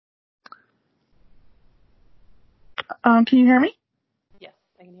Can you hear me? Yes,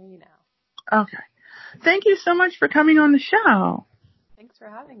 I can hear you now. Okay. Thank you so much for coming on the show. Thanks for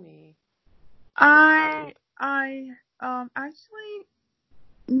having me. I actually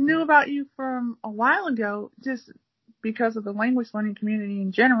knew about you from a while ago, just because of the language learning community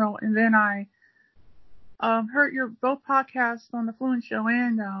in general, and then I heard your both podcasts on the Fluent Show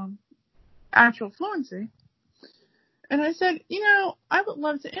and Actual Fluency, and I said, I would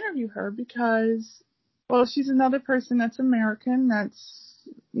love to interview her because, well, she's another person that's American that's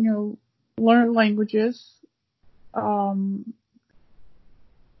learned languages, and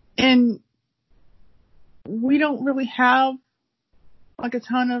we don't really have like a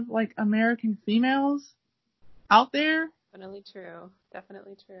ton of like American females out there. Definitely true.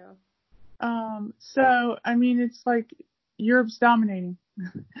 Definitely true. So I mean, it's like Europe's dominating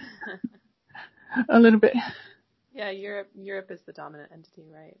a little bit. Yeah, Europe is the dominant entity,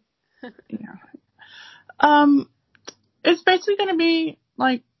 right? Yeah. It's basically going to be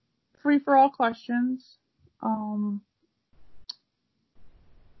like free for all questions. How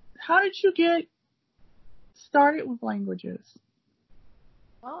did you get started with languages?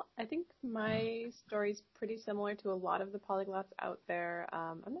 Well, I think my story's pretty similar to a lot of the polyglots out there.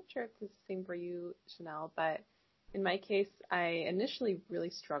 I'm not sure if it's the same for you, Chanel, but in my case, I initially really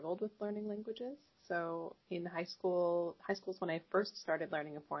struggled with learning languages. So in high school's when I first started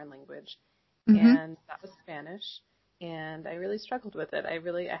learning a foreign language, and that was Spanish, and I really struggled with it. I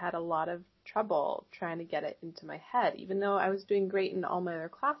had a lot of trouble trying to get it into my head, even though I was doing great in all my other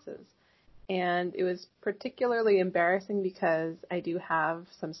classes. And it was particularly embarrassing because I do have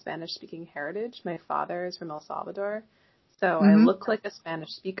some Spanish-speaking heritage. My father is from El Salvador, so I look like a Spanish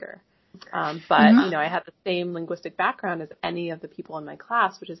speaker. But I had the same linguistic background as any of the people in my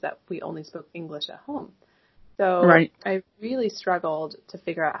class, which is that we only spoke English at home. So I really struggled to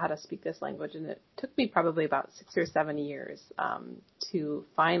figure out how to speak this language, and it took me probably about 6 or 7 years to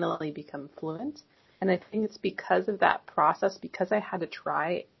finally become fluent. And I think it's because of that process, because I had to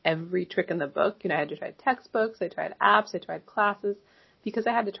try every trick in the book. I had to try textbooks, I tried apps, I tried classes. Because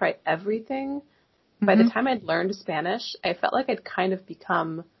I had to try everything, by the time I'd learned Spanish, I felt like I'd kind of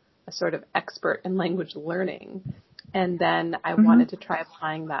become a sort of expert in language learning. And then I wanted to try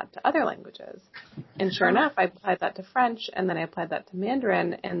applying that to other languages. And sure enough, I applied that to French, and then I applied that to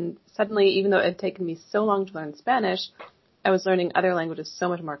Mandarin. And suddenly, even though it had taken me so long to learn Spanish, I was learning other languages so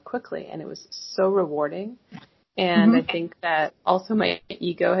much more quickly, and it was so rewarding. And I think that also my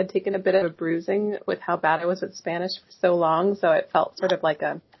ego had taken a bit of a bruising with how bad I was at Spanish for so long, so it felt sort of like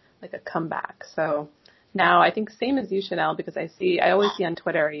a comeback. So now I think same as you, Chanel, because I always see on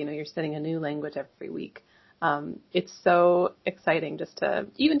Twitter, you're studying a new language every week. It's so exciting just to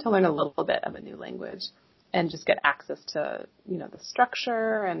learn a little bit of a new language and just get access to, the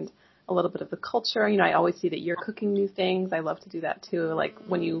structure and a little bit of the culture. I always see that you're cooking new things. I love to do that too. Like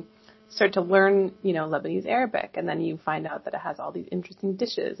when you start to learn, Lebanese Arabic, and then you find out that it has all these interesting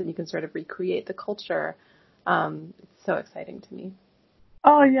dishes and you can sort of recreate the culture. It's so exciting to me.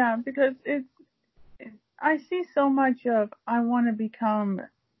 Oh yeah, because I see so much of I want to become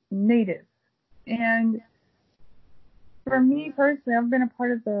native. And for me personally, I've been a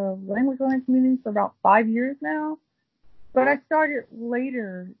part of the language learning community for about 5 years now. But I started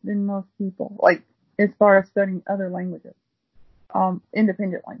later than most people, like as far as studying other languages,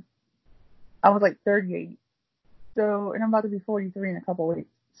 independently. I was like 38. So, and I'm about to be 43 in a couple of weeks.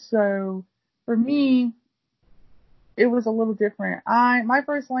 So for me, it was a little different. My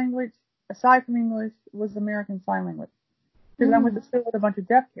first language, aside from English, was American Sign Language. Because I went to school with a bunch of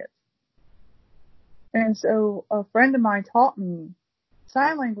deaf kids. And so a friend of mine taught me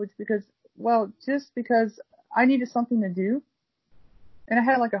sign language because I needed something to do. And I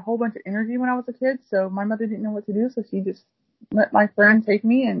had like a whole bunch of energy when I was a kid, so my mother didn't know what to do, so she just let my friend take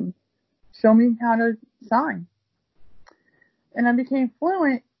me and show me how to sign. And I became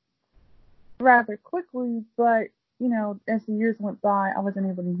fluent rather quickly, but, as the years went by, I wasn't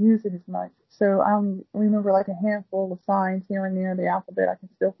able to use it as much. So I only remember like a handful of signs here and there, the alphabet. I can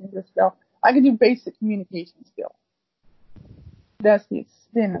still finger spell. I can do basic communication still. That's the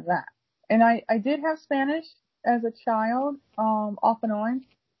extent of that. And I did have Spanish as a child, off and on.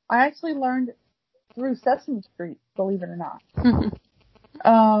 I actually learned through Sesame Street, believe it or not.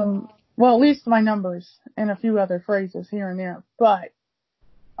 Well, at least my numbers and a few other phrases here and there. But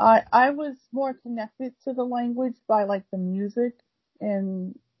I was more connected to the language by like the music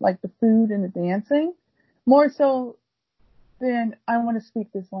and like the food and the dancing, more so than I want to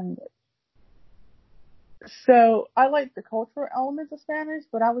speak this language. So I like the cultural elements of Spanish,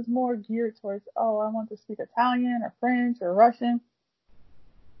 but I was more geared towards, I want to speak Italian or French or Russian.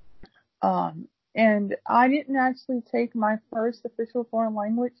 And I didn't actually take my first official foreign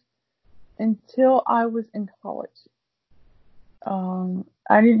language until I was in college.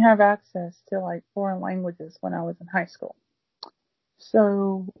 I didn't have access to like foreign languages when I was in high school.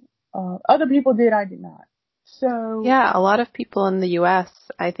 So, other people did, I did not. So, Yeah, a lot of people in the U.S.,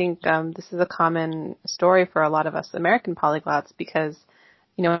 I think this is a common story for a lot of us American polyglots because,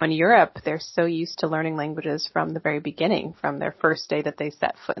 you know, in Europe, they're so used to learning languages from the very beginning, from their first day that they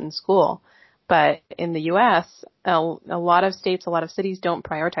set foot in school. But in the U.S., a lot of states, a lot of cities don't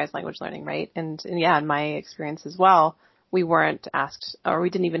prioritize language learning, right? And yeah, in my experience as well, we weren't asked, or we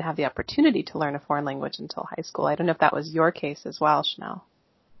didn't even have the opportunity to learn a foreign language until high school. I don't know if that was your case as well, Chanel.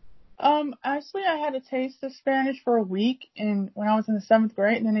 actually I had a taste of Spanish for a week when I was in the 7th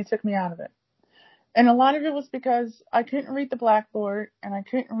grade, and then they took me out of it. And a lot of it was because I couldn't read the blackboard and I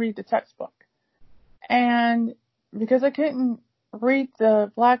couldn't read the textbook. And because I couldn't read the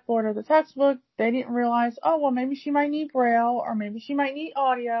blackboard or the textbook, they didn't realize, oh, well, maybe she might need Braille or maybe she might need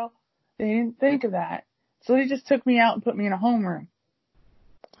audio. They didn't think of that. So they just took me out and put me in a homeroom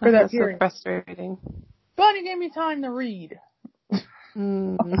for that That's so period. frustrating. But it gave me time to read.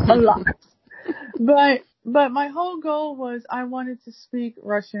 Mm. A lot. But my whole goal was I wanted to speak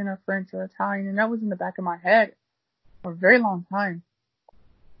Russian or French or Italian, and that was in the back of my head for a very long time.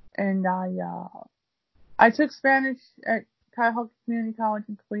 And I took Spanish at Cuyahoga Community College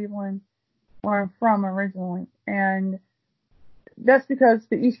in Cleveland, where I'm from originally, and that's because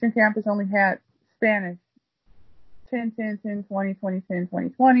the Eastern Campus only had Spanish 10, 10, 10, 20, 20, 10, 20,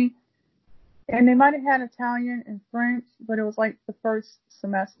 20. And they might have had Italian and French, but it was like the first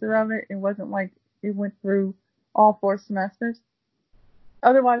semester of it. It wasn't like it went through all 4 semesters.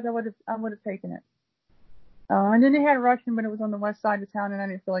 Otherwise, I would have taken it. And then they had Russian, but it was on the west side of town, and I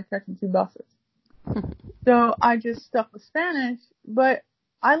didn't feel like catching 2 buses. So I just stuck with Spanish, but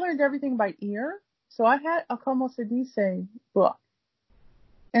I learned everything by ear. So I had a Como Se Dice book.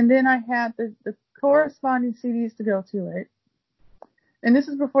 And then I had the corresponding CDs to go to it. And this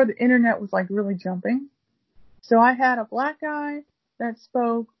is before the internet was like really jumping. So I had a black guy that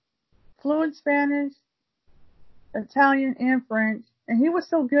spoke fluent Spanish, Italian, and French. And he was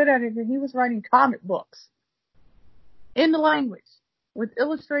so good at it that he was writing comic books in the language with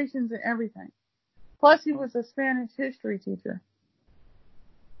illustrations and everything. Plus he was a Spanish history teacher.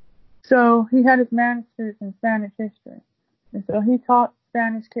 So he had his master's in Spanish history. And so he taught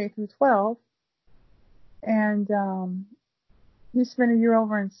Spanish K through 12. And, he spent a year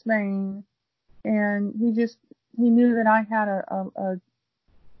over in Spain, and he knew that I had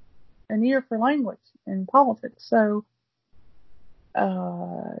an ear for language and politics. So,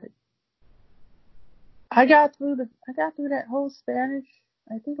 I got through that whole Spanish,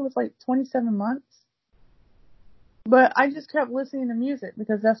 I think it was like 27 months. But I just kept listening to music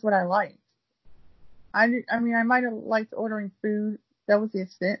because that's what I liked. I mean, I might have liked ordering food. That was the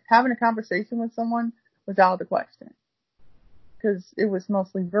extent. Having a conversation with someone was out of the question. Because it was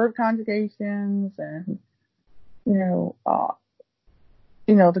mostly verb conjugations and, the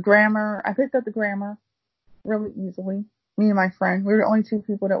grammar. I picked up the grammar really easily. Me and my friend, we were the only 2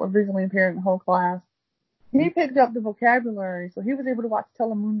 people that were visually impaired in the whole class. He picked up the vocabulary, so he was able to watch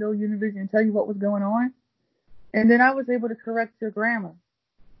Telemundo, Univision, and tell you what was going on. And then I was able to correct your grammar.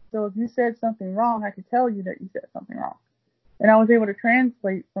 So if you said something wrong, I could tell you that you said something wrong. And I was able to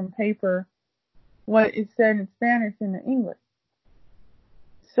translate from paper what it said in Spanish into English.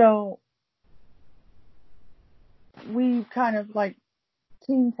 So we kind of like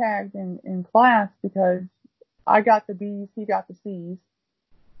team tagged in class because I got the B's, he got the C's,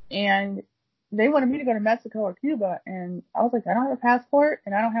 and they wanted me to go to Mexico or Cuba, and I was like, I don't have a passport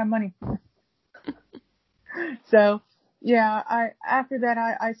and I don't have money. So yeah, after that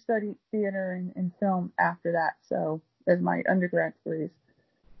I studied theater and film after that, so as my undergrad degrees.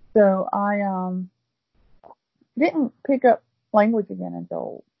 So I didn't pick up language again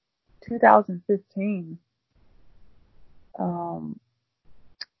until 2015.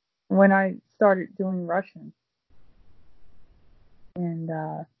 When I started doing Russian. And,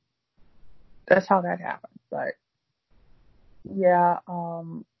 that's how that happened. But, yeah,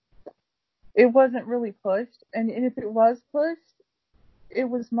 it wasn't really pushed. And if it was pushed, it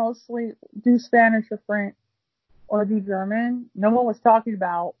was mostly do Spanish or French or do German. No one was talking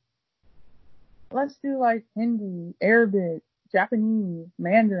about, let's do like Hindi, Arabic, Japanese,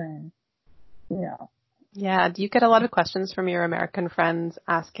 Mandarin, Yeah. Do you get a lot of questions from your American friends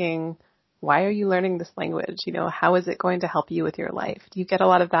asking, why are you learning this language? How is it going to help you with your life? Do you get a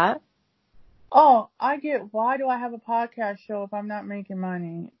lot of that? Oh, I get, why do I have a podcast show if I'm not making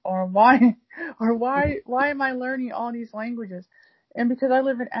money? Or why am I learning all these languages? And because I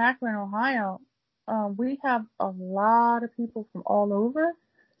live in Akron, Ohio, we have a lot of people from all over.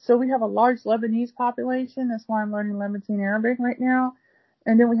 So we have a large Lebanese population. That's why I'm learning Levantine Arabic right now.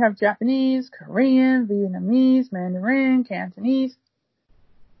 And then we have Japanese, Korean, Vietnamese, Mandarin, Cantonese.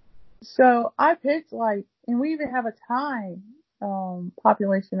 So I picked and we even have a Thai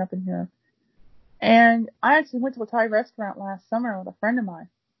population up in here. And I actually went to a Thai restaurant last summer with a friend of mine.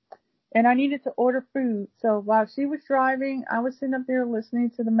 And I needed to order food. So while she was driving, I was sitting up there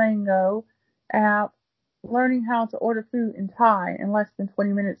listening to the Mango app, learning how to order food in Thai in less than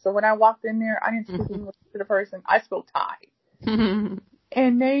 20 minutes. So when I walked in there, I didn't speak English to the person. I spoke Thai.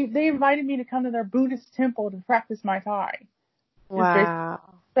 And they invited me to come to their Buddhist temple to practice my Thai. Wow.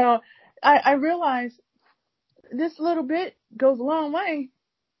 So I realized this little bit goes a long way.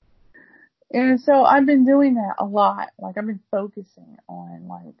 And so I've been doing that a lot. Like I've been focusing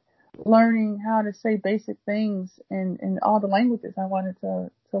on learning how to say basic things in all the languages I wanted to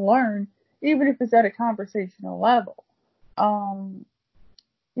learn, even if it's at a conversational level.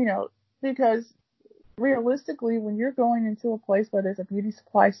 Because realistically, when you're going into a place where there's a beauty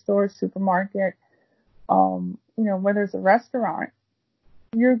supply store, supermarket, where there's a restaurant,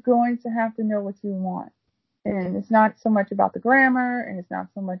 you're going to have to know what you want. And it's not so much about the grammar, and it's not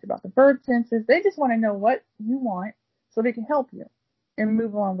so much about the verb tenses. They just want to know what you want so they can help you and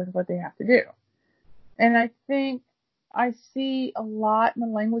move on with what they have to do. And I think I see a lot in the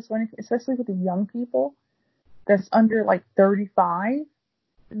language learning, especially with the young people that's under 35.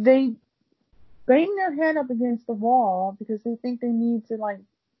 They bang their head up against the wall because they think they need to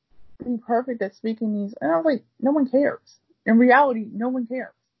be perfect at speaking these. And I was like, no one cares. In reality, no one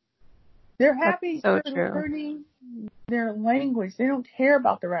cares. They're happy learning their language. They don't care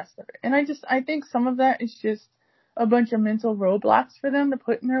about the rest of it. And I think some of that is just a bunch of mental roadblocks for them to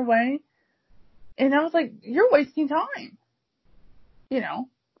put in their way. And I was like, you're wasting time.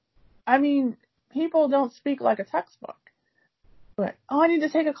 I mean, people don't speak like a textbook. But, I need to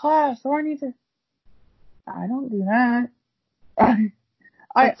take a class, or I don't do that.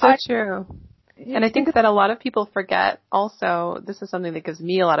 That's so true. And I think that a lot of people forget also, this is something that gives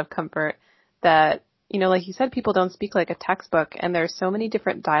me a lot of comfort, that, like you said, people don't speak like a textbook, and there's so many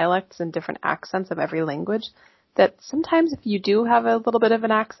different dialects and different accents of every language that sometimes if you do have a little bit of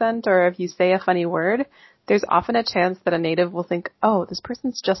an accent, or if you say a funny word, there's often a chance that a native will think, oh, this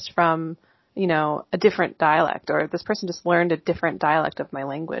person's just from, a different dialect, or this person just learned a different dialect of my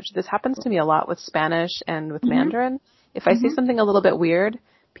language. This happens to me a lot with Spanish and with Mandarin. If I say something a little bit weird,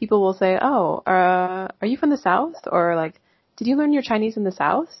 people will say, oh, are you from the South? Or did you learn your Chinese in the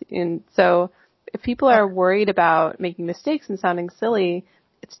South? And so if people are worried about making mistakes and sounding silly,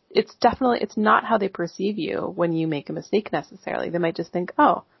 it's not how they perceive you when you make a mistake necessarily. They might just think,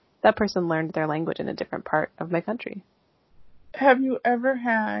 oh, that person learned their language in a different part of my country. Have you ever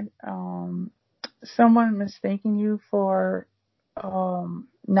had someone mistaking you for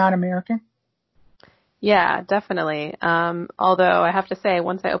not American? Yeah, definitely. Although I have to say,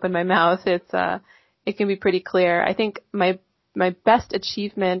 once I open my mouth, it can be pretty clear. I think my best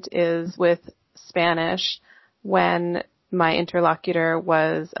achievement is with Spanish, when my interlocutor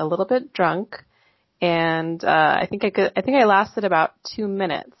was a little bit drunk, and I think I lasted about 2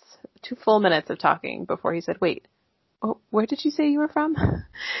 full minutes of talking before he said, "Wait, oh, where did you say you were from?"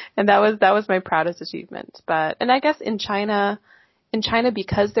 And that was my proudest achievement. And I guess in China,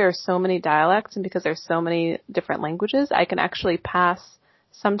 because there are so many dialects and because there's so many different languages, I can actually pass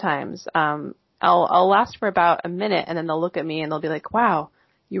sometimes. I'll last for about a minute, and then they'll look at me and they'll be like, "Wow,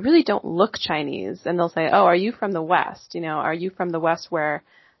 you really don't look Chinese." And they'll say, "Oh, are you from the West? Are you from the West where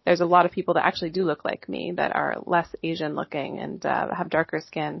there's a lot of people that actually do look like me, that are less Asian looking and have darker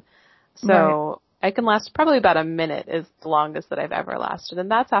skin?" So right. I can last probably about a minute is the longest that I've ever lasted. And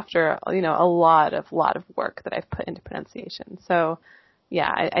that's after, a lot of work that I've put into pronunciation. So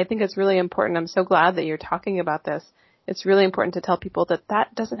yeah, I think it's really important. I'm so glad that you're talking about this. It's really important to tell people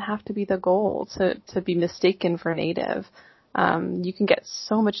that doesn't have to be the goal, to be mistaken for native. You can get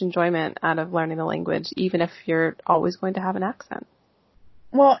so much enjoyment out of learning the language, even if you're always going to have an accent.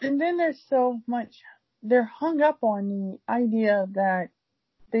 Well, and then they're hung up on the idea that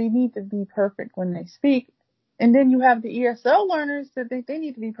they need to be perfect when they speak. And then you have the ESL learners that think they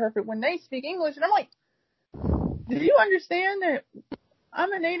need to be perfect when they speak English. And I'm like, do you understand that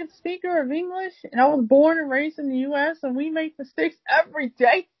I'm a native speaker of English, and I was born and raised in the U.S., and we make mistakes every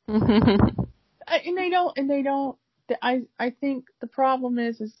day? And they don't. I think the problem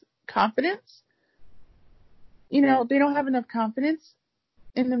is confidence. They don't have enough confidence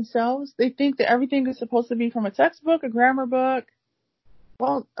in themselves. They think that everything is supposed to be from a textbook, a grammar book.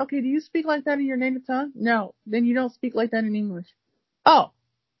 Well, okay, do you speak like that in your native tongue? No. Then you don't speak like that in English. Oh.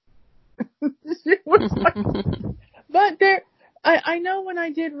 She was like, but there, I know when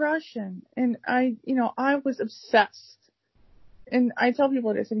I did Russian, and I was obsessed. And I tell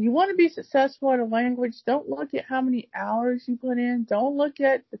people this, if you want to be successful at a language, don't look at how many hours you put in. Don't look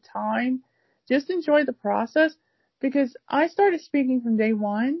at the time. Just enjoy the process. Because I started speaking from day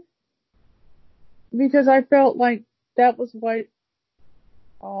one because I felt like that was what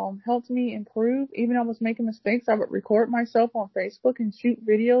helped me improve. Even though I was making mistakes, I would record myself on Facebook and shoot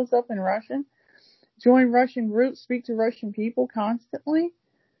videos up in Russian. Join Russian groups, speak to Russian people constantly.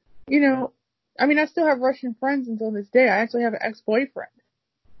 I still have Russian friends until this day. I actually have an ex-boyfriend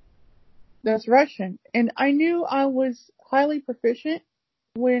that's Russian. And I knew I was highly proficient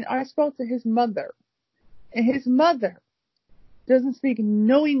when I spoke to his mother. And his mother doesn't speak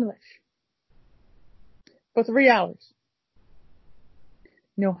no English for 3 hours.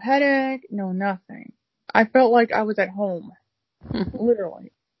 No headache, no nothing. I felt like I was at home.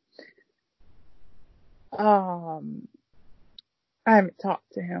 Literally. I haven't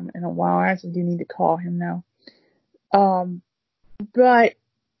talked to him in a while. I actually do need to call him now. But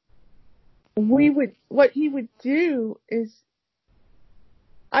what he would do is,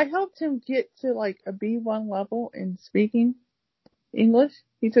 I helped him get to like a B1 level in speaking English.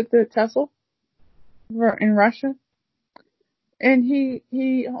 He took the TESOL in Russia. And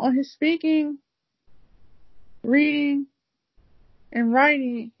he on his speaking, reading, and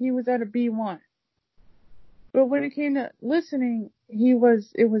writing, he was at a B1. But when it came to listening, it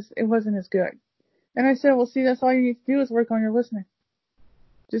wasn't as good. And I said, well, see, that's all you need to do is work on your listening.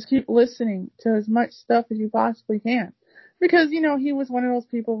 Just keep listening to as much stuff as you possibly can. Because, he was one of those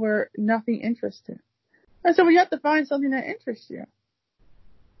people where nothing interests him. I said, well, you have to find something that interests you.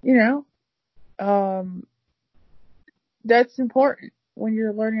 That's important when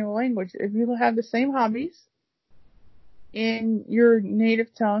you're learning a language. If you have the same hobbies in your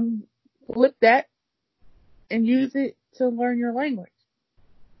native tongue, flip that and use it to learn your language.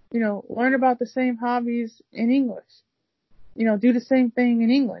 Learn about the same hobbies in English. Do the same thing in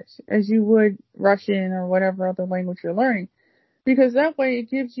English as you would Russian or whatever other language you're learning. Because that way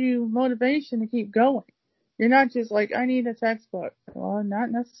it gives you motivation to keep going. You're not just like, I need a textbook. Well, not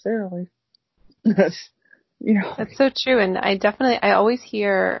necessarily. That's so true. And I always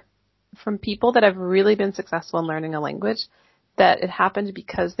hear from people that have really been successful in learning a language that it happened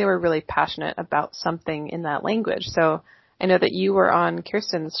because they were really passionate about something in that language. So I know that you were on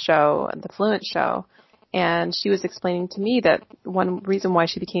Kirsten's show, the Fluent Show, and she was explaining to me that one reason why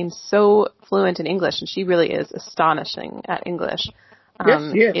she became so fluent in English, and she really is astonishing at English,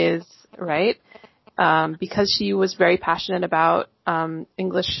 is, right, because she was very passionate about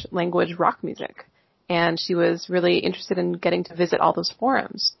English language rock music. And she was really interested in getting to visit all those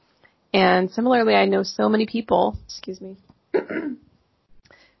forums. And similarly, I know so many people,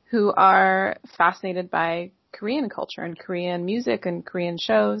 who are fascinated by Korean culture and Korean music and Korean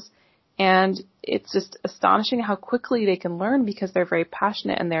shows. And it's just astonishing how quickly they can learn because they're very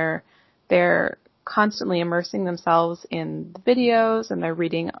passionate and they're constantly immersing themselves in the videos and they're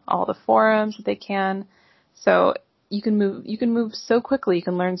reading all the forums that they can. So you can move so quickly, you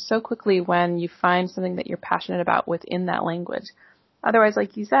can learn so quickly when you find something that you're passionate about within that language. Otherwise,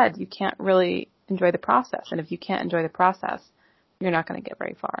 like you said, you can't really enjoy the process. And if you can't enjoy the process, you're not going to get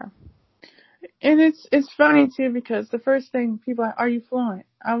very far. And it's funny too, because the first thing people are you fluent?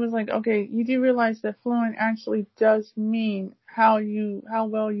 I was like, okay, you do realize that fluent actually does mean how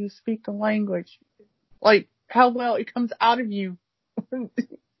well you speak the language. Like how well it comes out of you.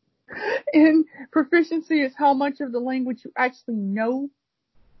 And proficiency is how much of the language you actually know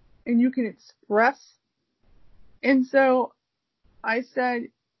and you can express. And so I said,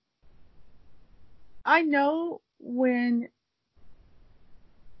 I know when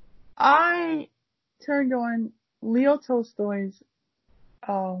I turned on Leo Tolstoy's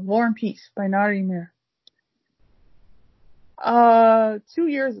War and Peace by Nadia Mir 2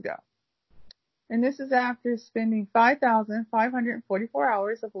 years ago. And this is after spending 5,544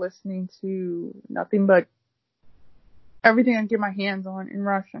 hours of listening to nothing but everything I can get my hands on in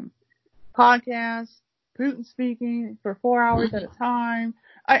Russian. Podcasts, Putin speaking for 4 hours at a time.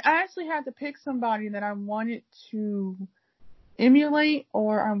 I actually had to pick somebody that I wanted to emulate,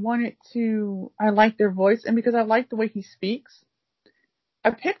 or I liked their voice, and because I liked the way he speaks,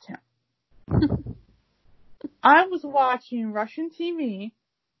 I picked him. I was watching Russian TV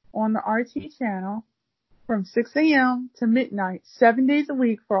on the RT channel from 6 a.m. to midnight, 7 days a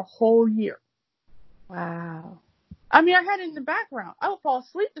week for a whole year. Wow. I mean, I had it in the background. I would fall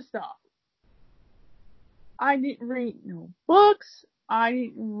asleep to stuff. I didn't read no books.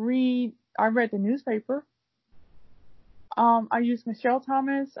 I read the newspaper. I use Michelle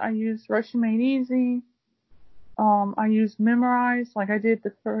Thomas. I use Russian Made Easy. I use Memrise. Like I did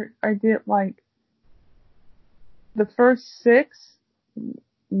like the first 6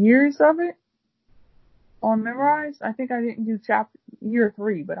 years of it on Memrise. I think I didn't do year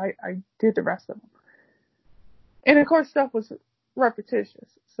 3, but I did the rest of them. And of course stuff was repetitious.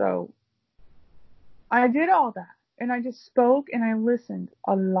 So I did all that and I just spoke and I listened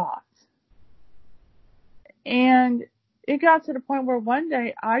a lot. And it got to the point where one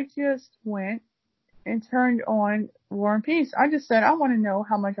day I just went and turned on War and Peace. I just said, I want to know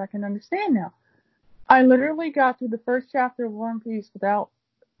how much I can understand now. I literally got through the first chapter of War and Peace without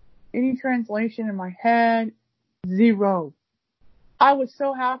any translation in my head. 0. I was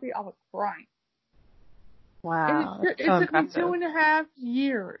so happy. I was crying. Wow. It took me 2.5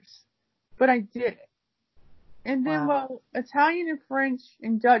 years, but I did it. And then, well, Italian and French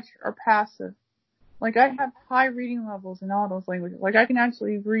and Dutch are passive. Like, I have high reading levels in all those languages. Like, I can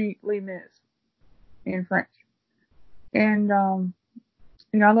actually read Les Mis in French. And,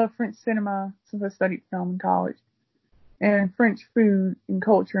 you know, I love French cinema since I studied film in college. And French food and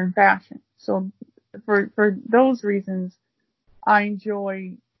culture and fashion. So, for those reasons, I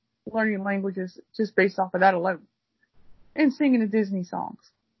enjoy learning languages just based off of that alone. And singing the Disney songs.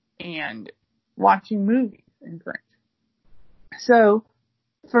 And watching movies in French. So,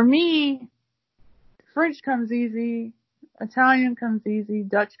 for me, French comes easy, Italian comes easy,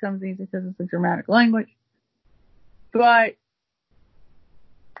 Dutch comes easy because it's a Germanic language. But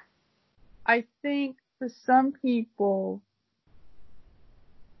I think for some people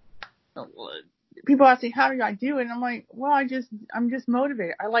ask me, how do I do it? And I'm like, well, I'm just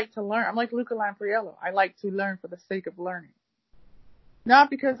motivated. I like to learn. I'm like Luca Lampriello. I like to learn for the sake of learning. Not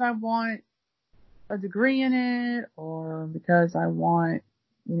because I want a degree in it or because I want,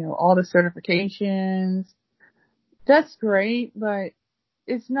 you know, all the certifications. That's great, but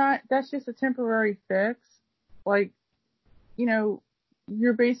that's just a temporary fix. Like, you know,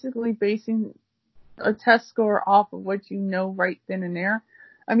 you're basically basing a test score off of what you know right then and there.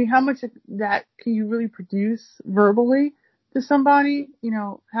 I mean, how much of that can you really produce verbally to somebody? You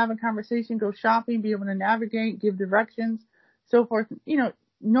know, have a conversation, go shopping, be able to navigate, give directions, so forth. You know,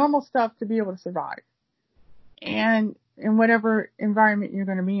 normal stuff to be able to survive. And in whatever environment you're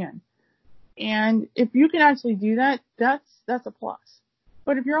going to be in. And if you can actually do that, that's a plus.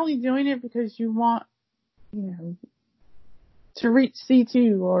 But if you're only doing it because you want, you know, to reach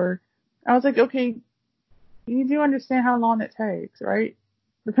C2 or, I was like, okay, you do understand how long it takes, right?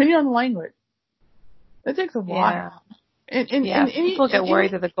 Depending on the language. That takes a while. Yeah. If people get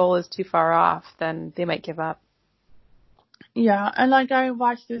worried that the goal is too far off, then they might give up. Yeah, and like I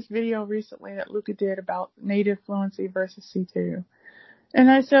watched this video recently that Luca did about native fluency versus C2. And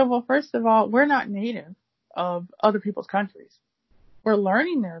I said, well, first of all, we're not native of other people's countries. We're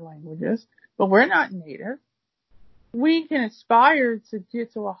learning their languages, but we're not native. We can aspire to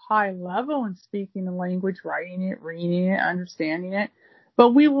get to a high level in speaking the language, writing it, reading it, understanding it, but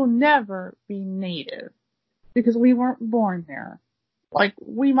we will never be native because we weren't born there. Like,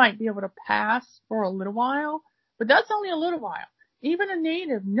 we might be able to pass for a little while, but that's only a little while. Even a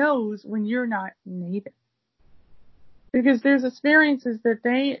native knows when you're not native. Because there's experiences that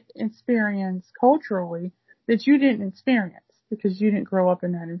they experience culturally that you didn't experience because you didn't grow up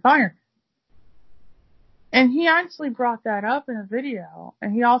in that environment. And he actually brought that up in a video,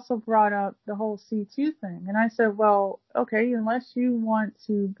 and he also brought up the whole C2 thing. And I said, well, okay, unless you want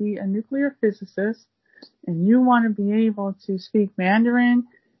to be a nuclear physicist and you want to be able to speak Mandarin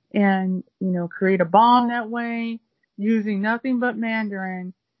and, you know, create a bomb that way using nothing but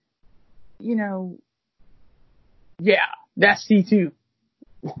Mandarin, you know, yeah, that's C2.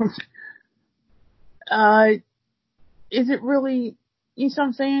 Is it really, you know what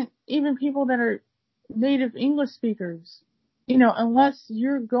I'm saying? Even people that are native English speakers, you know, unless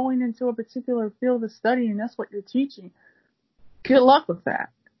you're going into a particular field of study and that's what you're teaching, good luck with that.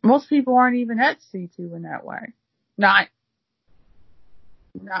 Most people aren't even at C2 in that way. Not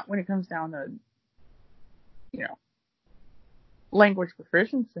when it comes down to, you know, language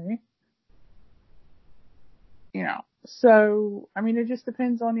proficiency. You know, so, I mean, it just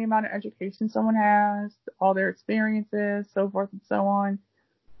depends on the amount of education someone has, all their experiences, so forth and so on.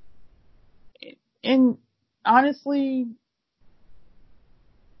 And honestly,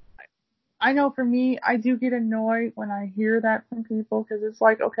 I know for me, I do get annoyed when I hear that from people because it's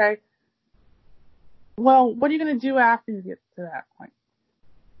like, okay, well, what are you going to do after you get to that point?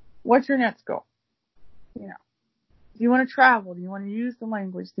 What's your next goal? You know, do you want to travel? Do you want to use the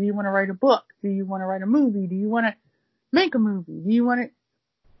language? Do you want to write a book? Do you want to write a movie? Do you want to make a movie? Do you want to,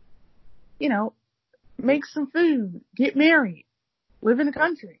 you know, make some food, get married, live in the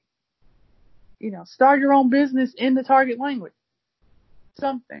country, start your own business in the target language.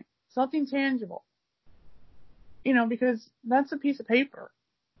 Something tangible, because that's a piece of paper.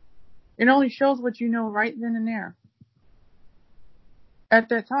 It only shows what you know right then and there at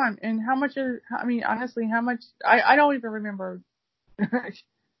that time. And honestly, how much, I don't even remember.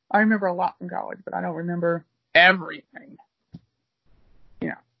 I remember a lot from college, but I don't remember everything.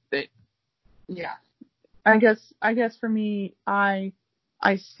 Yeah. I guess for me, I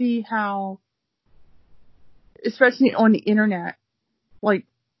see how, especially on the internet, like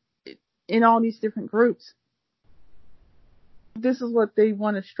in all these different groups, this is what they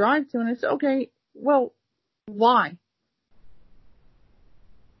want to strive to. And it's okay. Well, why?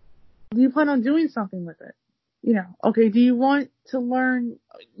 Do you plan on doing something with it? Okay, do you want to learn,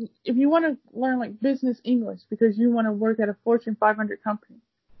 if you want to learn like business English because you want to work at a Fortune 500 company,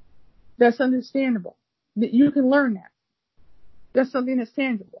 that's understandable. That you can learn that. That's something that's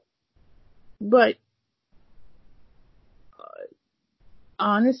tangible. But,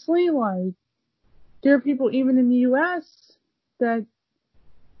 honestly, like, there are people even in the U.S. that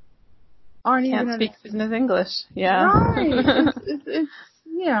can't speak business English. Yeah. Right. It's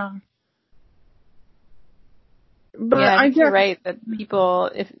yeah. But yeah, I guess you're right that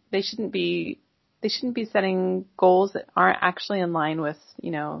people, if they shouldn't be setting goals that aren't actually in line with,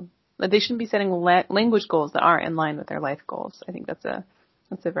 they shouldn't be setting language goals that aren't in line with their life goals. I think that's a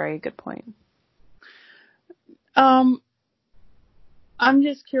very good point. I'm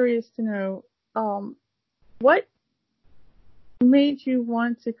just curious to know, what made you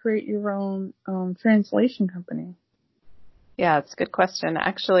want to create your own translation company? Yeah, it's a good question.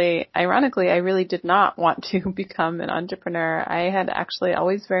 Actually, ironically, I really did not want to become an entrepreneur. I had actually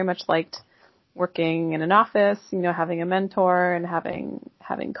always very much liked working in an office, having a mentor and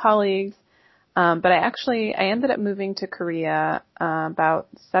having colleagues. But I ended up moving to Korea about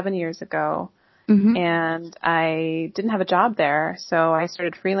 7 years ago, and I didn't have a job there, so I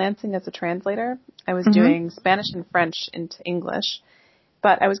started freelancing as a translator. I was doing Spanish and French into English,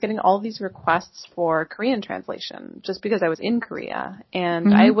 but I was getting all these requests for Korean translation just because I was in Korea,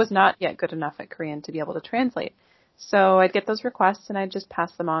 and I was not yet good enough at Korean to be able to translate. So I'd get those requests, and I'd just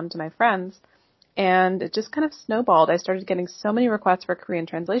pass them on to my friends. And it just kind of snowballed. I started getting so many requests for Korean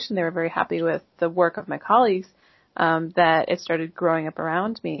translation. They were very happy with the work of my colleagues, that it started growing up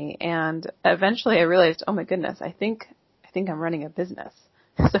around me. And eventually I realized, oh my goodness, I think I'm running a business.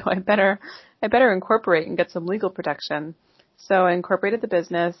 So I better incorporate and get some legal protection. So I incorporated the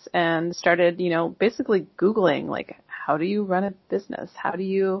business and started, basically Googling, like, how do you run a business? How do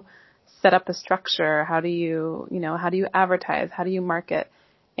you set up a structure? How do you advertise? How do you market?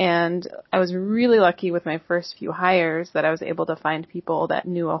 And I was really lucky with my first few hires that I was able to find people that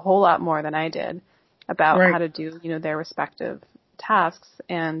knew a whole lot more than I did about how to do, their respective tasks.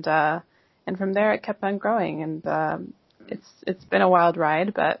 And from there it kept on growing. And it's been a wild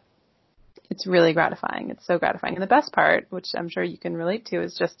ride, but it's really gratifying. It's so gratifying. And the best part, which I'm sure you can relate to,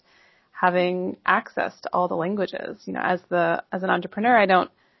 is just having access to all the languages. As an entrepreneur, I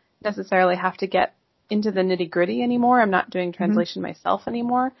don't necessarily have to get into the nitty-gritty anymore. I'm not doing translation myself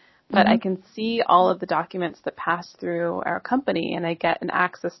anymore, but I can see all of the documents that pass through our company, and I get an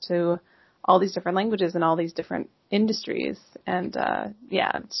access to all these different languages and all these different industries. And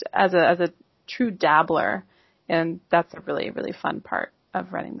as a true dabbler, and that's a really, really fun part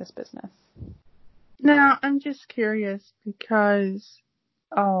of running this business. Now, I'm just curious because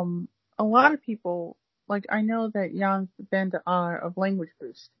a lot of people, like, I know that Jan van der Aar of Language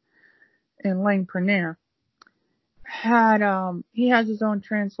Boost and Langpreneur he has his own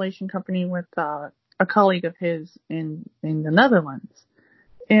translation company with a colleague of his in the Netherlands.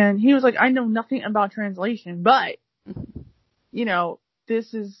 And he was like, I know nothing about translation, but,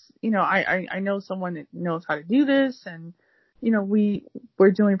 this is, I know someone that knows how to do this, and,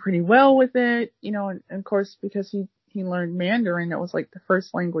 we're doing pretty well with it, and of course, because he learned Mandarin, it was like the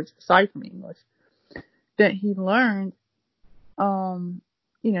first language aside from English that he learned,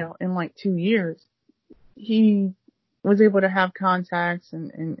 in like 2 years. He was able to have contacts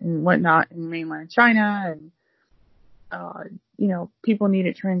and whatnot in mainland China, and, people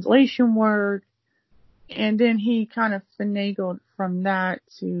needed translation work. And then he kind of finagled from that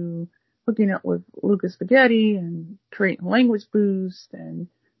to hooking up with Lucas Spaghetti and creating Language Boost, and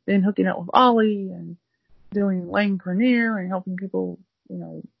then hooking up with Ollie and doing Langpreneur and helping people,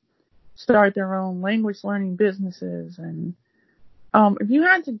 start their own language learning businesses. And, if you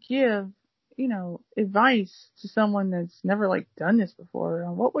had to give, advice to someone that's never done this before,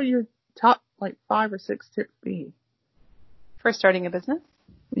 what would your top 5 or 6 tips be? For starting a business?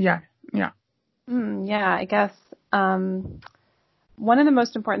 Yeah. Yeah, I guess one of the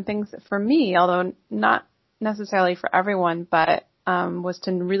most important things for me, although not necessarily for everyone, but was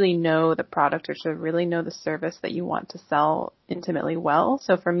to really know the product or to really know the service that you want to sell intimately well.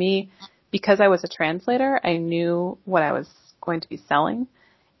 So for me, because I was a translator, I knew what I was going to be selling.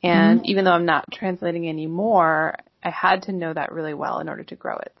 And even though I'm not translating anymore, I had to know that really well in order to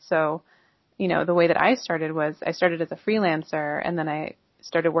grow it. So, the way that I started was I started as a freelancer, and then I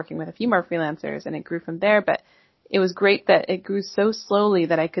started working with a few more freelancers, and it grew from there. But it was great that it grew so slowly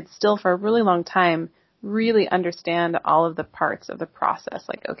that I could still, for a really long time, really understand all of the parts of the process.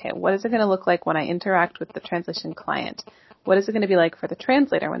 Like, okay, what is it going to look like when I interact with the translation client? What is it going to be like for the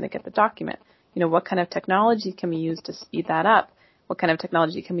translator when they get the document? What kind of technology can we use to speed that up? What kind of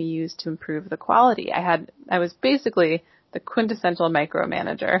technology can we use to improve the quality? I was basically the quintessential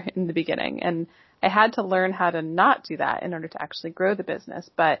micromanager in the beginning, and I had to learn how to not do that in order to actually grow the business.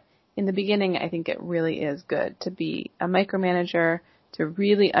 But in the beginning, I think it really is good to be a micromanager, to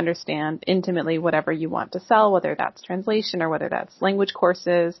really understand intimately whatever you want to sell, whether that's translation or whether that's language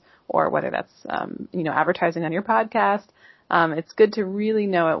courses or whether that's, advertising on your podcast. It's good to really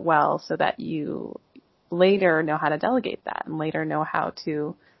know it well so that you later know how to delegate that and later know how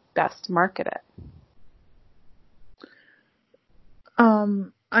to best market it.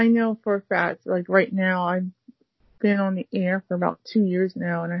 I know for a fact, like right now, I've been on the air for about 2 years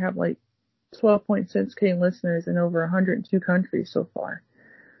now, and I have like 12.6K listeners in over 102 countries so far.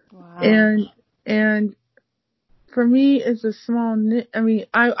 Wow. And for me, it's a small,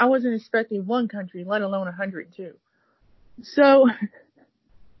 I wasn't expecting one country, let alone 102. So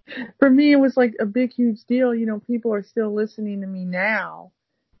for me, it was like a big, huge deal. People are still listening to me now,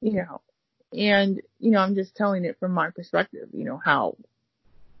 and, I'm just telling it from my perspective, how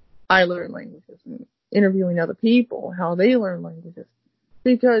I learn languages and interviewing other people, how they learn languages.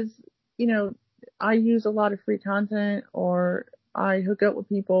 Because, I use a lot of free content, or I hook up with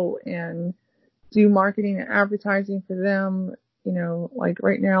people and do marketing and advertising for them. Like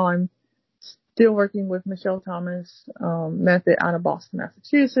right now I'm still working with Michelle Thomas method out of Boston,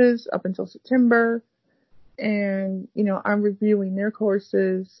 Massachusetts up until September. And, I'm reviewing their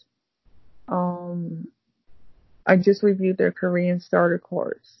courses. I just reviewed their Korean starter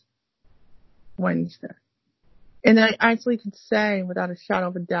course Wednesday. And I actually could say without a shadow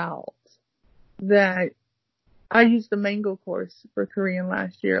of a doubt that I used the Mango course for Korean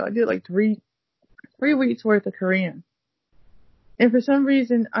last year. I did like three weeks worth of Korean. And for some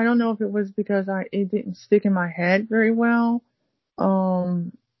reason, I don't know if it was because it didn't stick in my head very well.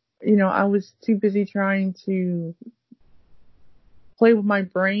 I was too busy trying to play with my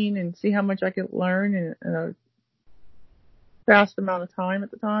brain and see how much I could learn in a fast amount of time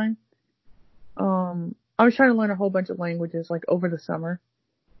at the time. I was trying to learn a whole bunch of languages like over the summer.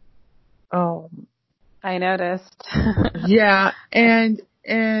 I noticed. Yeah, and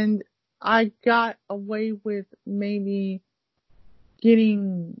I got away with maybe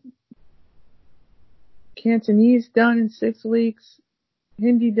getting Cantonese done in 6 weeks,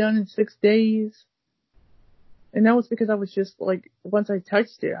 Hindi done in 6 days. And that was because I was just like, once I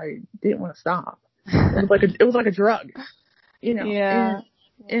touched it, I didn't want to stop. It was like a drug, Yeah.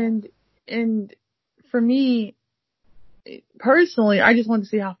 And for me, personally, I just wanted to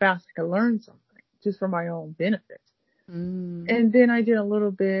see how fast I could learn something, just for my own benefit. And then I did a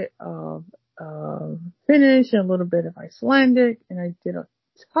little bit of Finnish and a little bit of Icelandic, and I did a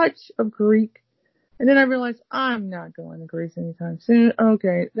touch of Greek. And then I realized I'm not going to Greece anytime soon.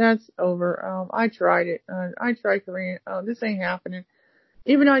 Okay, that's over. I tried it. I tried Korean. Oh, this ain't happening.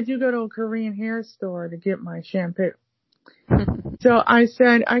 Even though I do go to a Korean hair store to get my shampoo. So I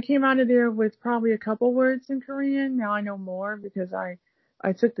said, I came out of there with probably a couple words in Korean. Now I know more because I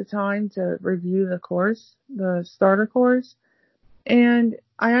took the time to review the course, the starter course. And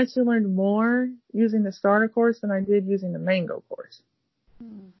I actually learned more using the starter course than I did using the Mango course.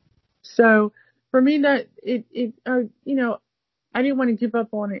 So for me, that I didn't want to give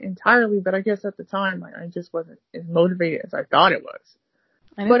up on it entirely, but I guess at the time I just wasn't as motivated as I thought it was.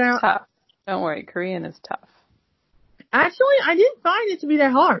 And it's tough. Don't worry, Korean is tough. Actually, I didn't find it to be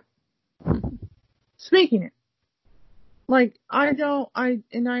that hard. Speaking it. Like, I have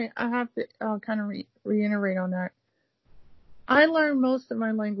to kind of reiterate on that. I learn most of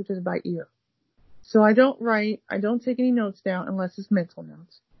my languages by ear. So I don't write, I don't take any notes down unless it's mental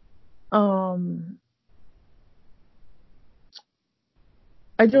notes.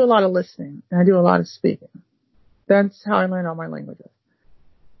 I do a lot of listening and I do a lot of speaking. That's how I learn all my languages.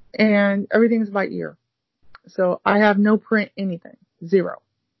 And everything's by ear. So I have no print anything. Zero.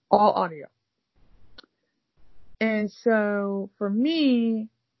 All audio. And so for me,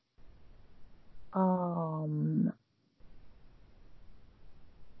 Um,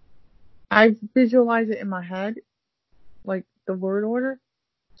 I visualize it in my head, like the word order.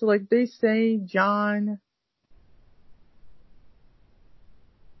 So like they say John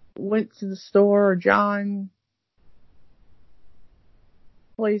went to the store, or John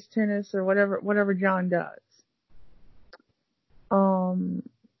plays tennis, or whatever John does.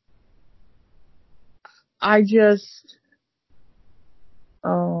 I just,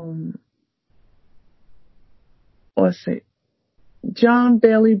 let's see, John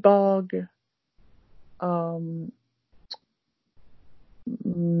Bailey Bog,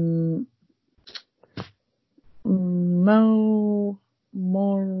 Mo,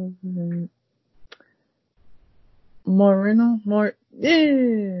 Moreno,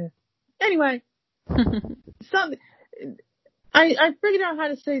 yeah. Anyway, something, I figured out how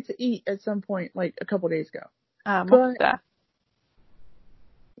to say to eat at some point, like a couple days ago. But, Mokta.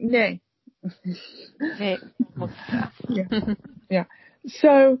 nay. Hey, mokta. Yeah.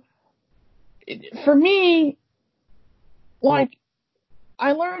 So, for me, like,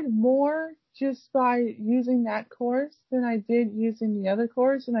 I learned more just by using that course than I did using the other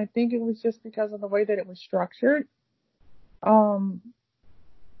course, and I think it was just because of the way that it was structured. You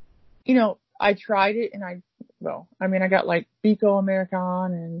know, I tried it and I got like Bico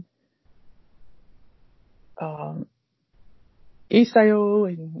American and, Isayo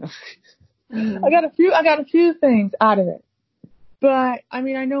and I got a few things out of it. But, I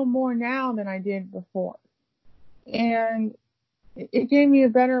mean, I know more now than I did before. And it gave me a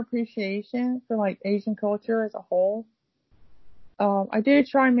better appreciation for like Asian culture as a whole. I did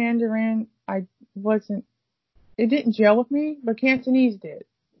try Mandarin. It didn't gel with me, but Cantonese did.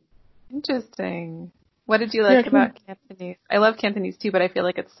 Interesting. What did you like about Cantonese? I love Cantonese too, but I feel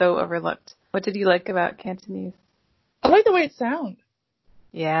like it's so overlooked. What did you like about Cantonese? I like the way it sounds.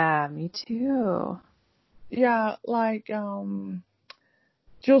 Yeah, me too. Yeah, like, Joseon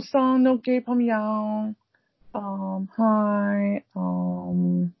no Ge Pyongyang, hi,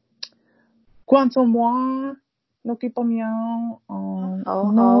 Guanzhongwa no Ge Pyongyang,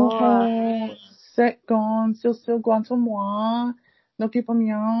 no ho, set gone, still Guanzhongwa no Ge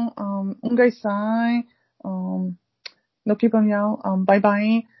Pyongyang, ungai sai, no Ge Pyongyang, bye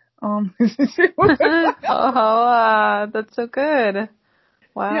bye, That's so good.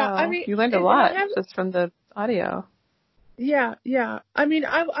 Wow. Yeah, I mean, you learned a lot just from the audio. Yeah. I mean,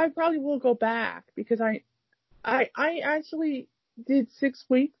 I probably will go back because I actually did 6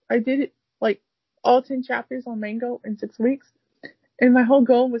 weeks. I did it like all 10 chapters on Mango in 6 weeks. And my whole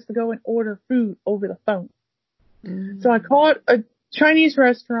goal was to go and order food over the phone. So I called a Chinese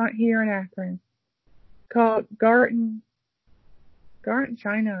restaurant here in Akron called Garden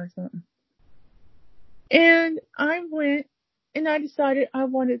China or something. And I went and I decided I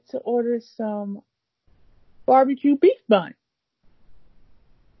wanted to order some barbecue beef bun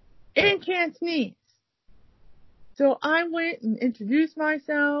in Cantonese. So I went and introduced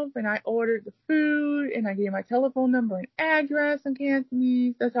myself and I ordered the food and I gave my telephone number and address in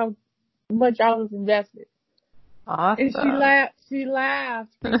Cantonese. That's how much I was invested. Awesome. And she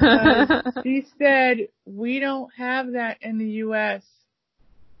laughed because she said, we don't have that in the U.S.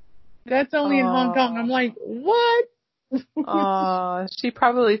 That's only in Hong Kong. I'm like, what? She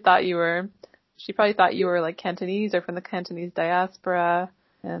probably thought you were like Cantonese or from the Cantonese diaspora.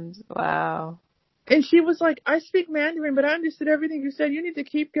 And wow. And she was like, I speak Mandarin, but I understood everything you said. You need to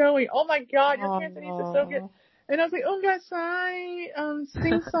keep going. Oh my God, your Cantonese is so good. And I was like, oh God, sorry,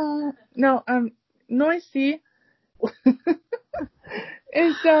 sing song. No, noisy.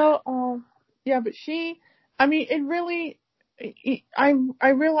 And so, yeah, but I mean, it really, I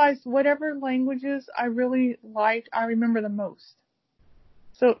realized whatever languages I really like, I remember the most.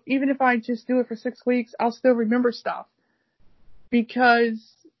 So even if I just do it for 6 weeks, I'll still remember stuff because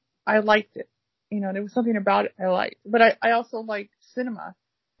I liked it. You know, there was something about it I liked. But I also like cinema.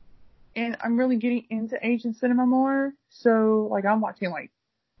 And I'm really getting into Asian cinema more. So, like, I'm watching, like,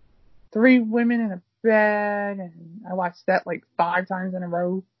 3 Women in a Bed. And I watched that, like, 5 times in a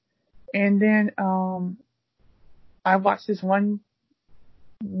row. And then, I watched this one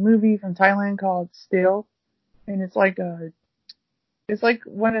movie from Thailand called Still. And it's like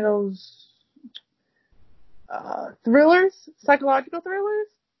one of those, thrillers, psychological thrillers.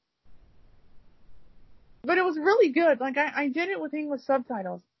 But it was really good. Like, I did it with English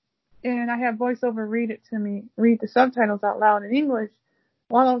subtitles. And I had voiceover read the subtitles out loud in English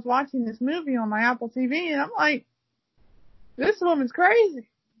while I was watching this movie on my Apple TV. And I'm like, this woman's crazy.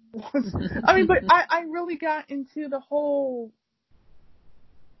 I mean, but I really got into the whole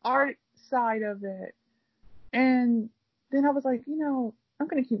art side of it. And then I was like, you know, I'm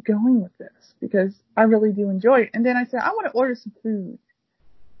going to keep going with this because I really do enjoy it. And then I said, I want to order some food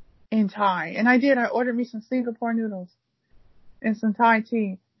in Thai. And I did. I ordered me some Singapore noodles and some Thai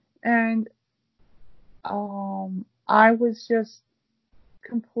tea. And, I was just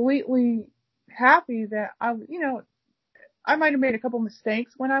completely happy that I might have made a couple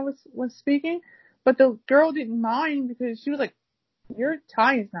mistakes when I was speaking, but the girl didn't mind because she was like, your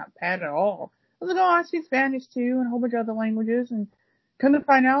Thai is not bad at all. I was like, oh, I speak Spanish too and a whole bunch of other languages. And come to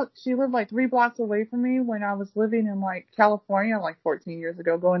find out, she lived like 3 blocks away from me when I was living in like California like 14 years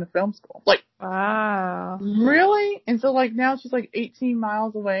ago going to film school. Like, Wow. really? And so like now she's like 18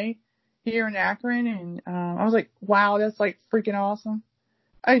 miles away here in Akron. And, I was like, wow, that's like freaking awesome.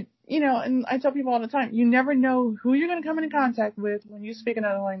 And I tell people all the time, you never know who you're going to come into contact with when you speak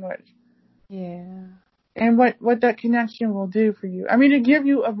another language. Yeah. And what that connection will do for you. I mean, it give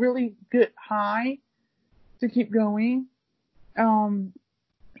you a really good high to keep going. And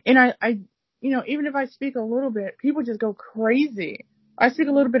I even if I speak a little bit, people just go crazy. I speak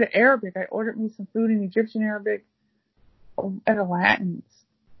a little bit of Arabic. I ordered me some food in Egyptian Arabic at a Latins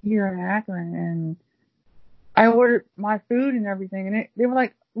here in Akron, and I ordered my food and everything, and they were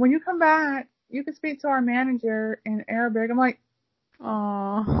like, when you come back, you can speak to our manager in Arabic. I'm like,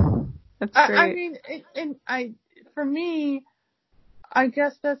 oh, that's great. I mean, for me, I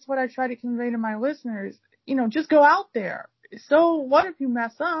guess that's what I try to convey to my listeners. Just go out there. So what if you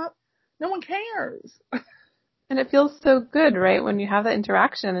mess up? No one cares. And it feels so good, right? When you have that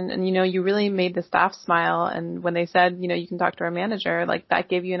interaction and you really made the staff smile. And when they said, you can talk to our manager, like that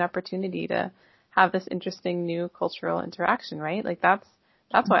gave you an opportunity to have this interesting new cultural interaction, right? Like that's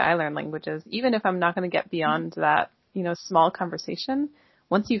why I learn languages. Even if I'm not going to get beyond that, small conversation,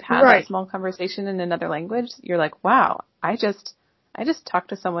 once you've had that small conversation in another language, you're like, wow, I just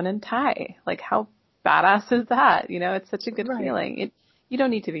talked to someone in Thai. Like how badass is that? It's such a good feeling. You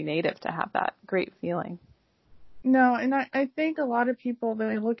don't need to be native to have that great feeling. No, and I think a lot of people,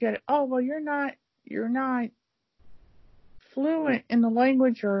 they look at it, oh, well, you're not fluent in the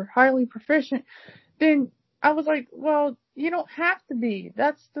language or highly proficient. Then I was like, well, you don't have to be.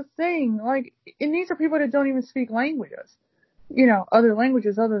 That's the thing. Like, and these are people that don't even speak languages, other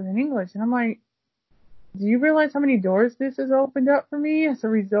languages other than English. And I'm like, do you realize how many doors this has opened up for me as a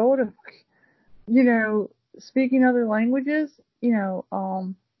result of, speaking other languages?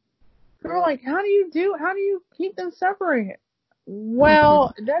 They were like, how do you keep them separated?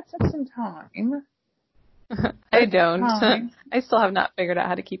 Well, that took some time. I don't. I still have not figured out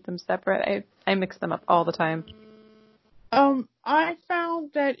how to keep them separate. I mix them up all the time. I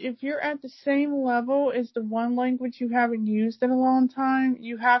found that if you're at the same level as the one language you haven't used in a long time,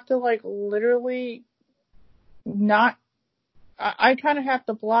 you have to like literally not, I kind of have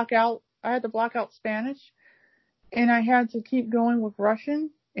to block out, I had to block out Spanish and I had to keep going with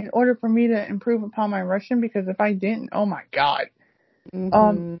Russian in order for me to improve upon my Russian, because if I didn't, oh my God.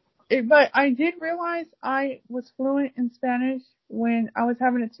 Mm-hmm. But I did realize I was fluent in Spanish when I was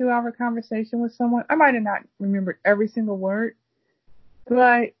having a 2-hour conversation with someone. I might have not remembered every single word,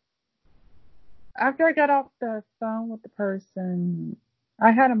 but after I got off the phone with the person,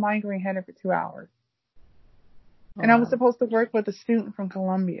 I had a migraine headache for 2 hours. Oh, and I was supposed to work with a student from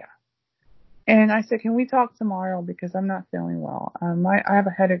Colombia. And I said, can we talk tomorrow because I'm not feeling well. I have a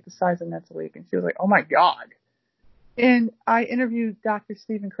headache the size of next week. And she was like, oh my God. And I interviewed Dr.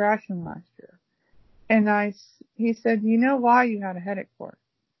 Stephen Krashen last year. And he said, do you know why you had a headache for?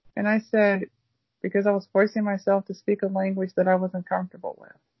 And I said, because I was forcing myself to speak a language that I wasn't comfortable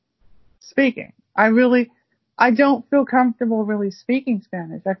with speaking. I don't feel comfortable really speaking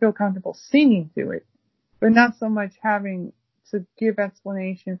Spanish. I feel comfortable singing to it, but not so much having to give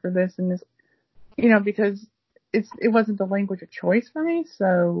explanation for this and this, because it wasn't the language of choice for me.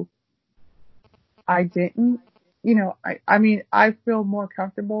 So I didn't, I mean, I feel more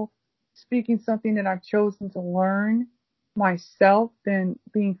comfortable speaking something that I've chosen to learn myself than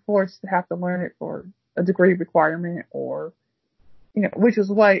being forced to have to learn it for a degree requirement or, which is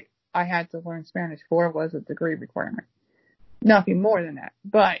what I had to learn Spanish for, was a degree requirement. Nothing more than that.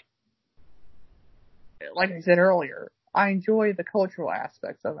 But like I said earlier, I enjoy the cultural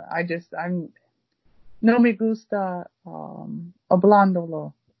aspects of it. No me gusta,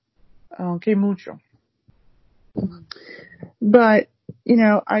 hablándolo, que mucho. But,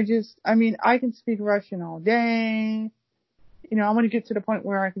 I can speak Russian all day. I want to get to the point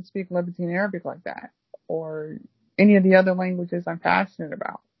where I can speak Levantine Arabic like that, or any of the other languages I'm passionate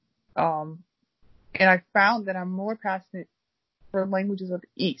about. And I found that I'm more passionate for languages of the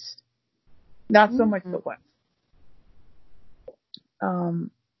East, not so much the West.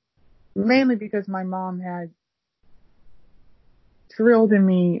 Mainly because my mom had drilled in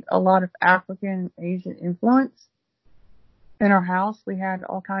me a lot of African Asian influence. In our house, we had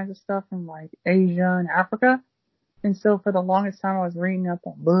all kinds of stuff from like Asia and Africa. And so for the longest time, I was reading up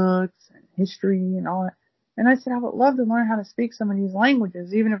on books and history and all that. And I said, I would love to learn how to speak some of these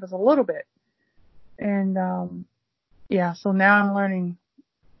languages, even if it's a little bit. And, yeah, so now I'm learning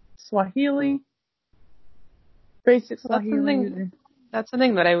Swahili, basic Swahili. That's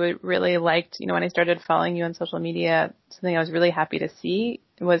something that I would really liked, when I started following you on social media. Something I was really happy to see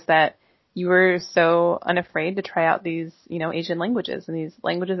was that you were so unafraid to try out these, Asian languages and these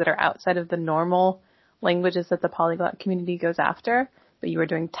languages that are outside of the normal languages that the polyglot community goes after. But you were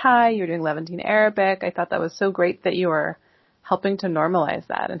doing Thai, you were doing Levantine Arabic. I thought that was so great that you were helping to normalize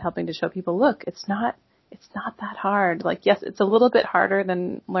that and helping to show people, look, it's not that hard. Like, yes, it's a little bit harder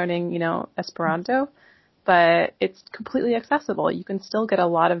than learning, Esperanto, but it's completely accessible. You can still get a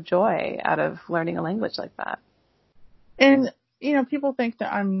lot of joy out of learning a language like that. And, people think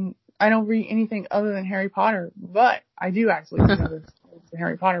that I don't read anything other than Harry Potter, but I do actually read other things than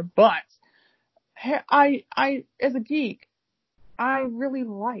Harry Potter. But I, as a geek, I really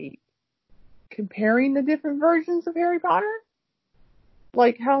like comparing the different versions of Harry Potter,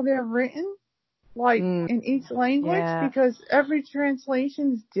 like how they're written, like in each language, because every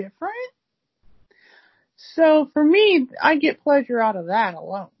translation is different. So for me, I get pleasure out of that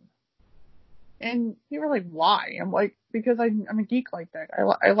alone. And people are like, why? I'm like, because I'm a geek like that.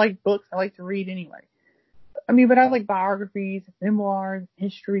 I like books. I like to read anyway. But I like biographies, memoirs,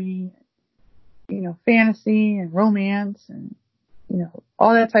 history, fantasy and romance and,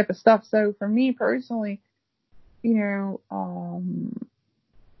 all that type of stuff. So for me personally, I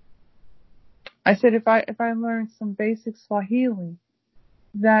said if I learned some basic Swahili,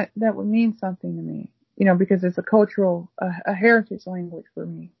 that would mean something to me, because it's a cultural, a heritage language for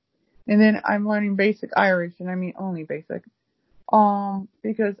me. And then I'm learning basic Irish, and I mean only basic,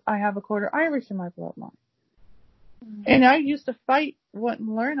 because I have a quarter Irish in my bloodline. And I used to fight wanting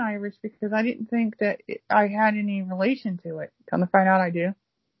to learn Irish because I didn't think that I had any relation to it. Come to find out I do.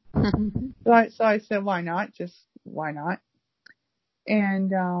 So I said, why not? Just why not?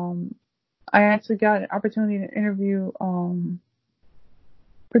 And I actually got an opportunity to interview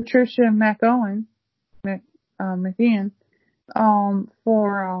Patricia McGeehan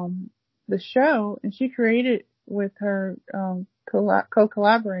for the show, and she created with her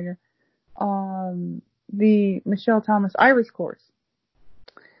co-collaborator the Michelle Thomas Irish course.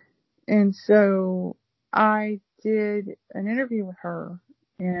 And so I did an interview with her,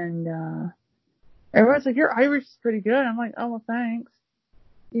 and everyone's like, your Irish is pretty good. I'm like, oh, well, thanks.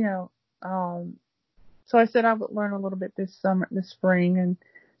 So I said I would learn a little bit this spring, and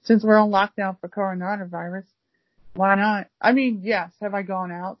since we're on lockdown for coronavirus, why not? Yes. Have I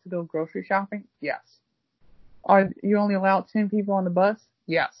gone out to go grocery shopping? Yes. Are you only allowed 10 people on the bus?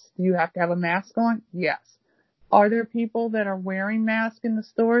 Yes. Do you have to have a mask on? Yes. Are there people that are wearing masks in the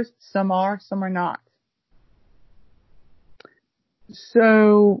stores? Some are, some are not.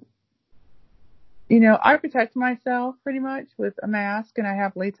 So, I protect myself pretty much with a mask, and I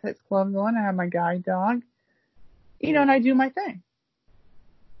have latex gloves on. I have my guide dog, and I do my thing.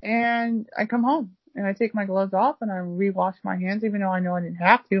 And I come home and I take my gloves off and I rewash my hands, even though I know I didn't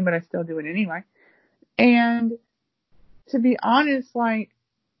have to, but I still do it anyway. And to be honest, I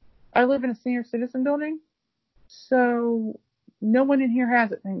live in a senior citizen building, so no one in here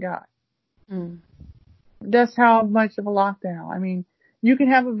has it, thank God. That's how much of a lockdown. You can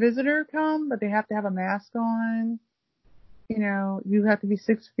have a visitor come, but they have to have a mask on. You have to be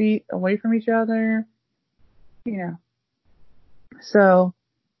 6 feet away from each other. So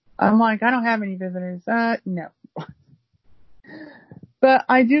I'm like, I don't have any visitors. No. But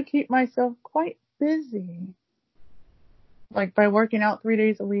I do keep myself quite busy. Like by working out 3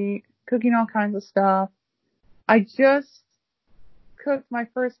 days a week, cooking all kinds of stuff. I just cooked my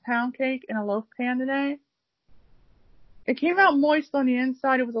first pound cake in a loaf pan today. It came out moist on the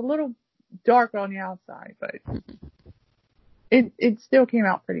inside. It was a little dark on the outside, but it still came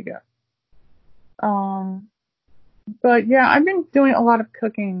out pretty good. But yeah, I've been doing a lot of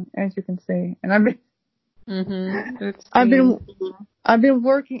cooking, as you can see, and I've been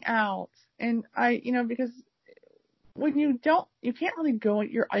working out, and because when you can't really go,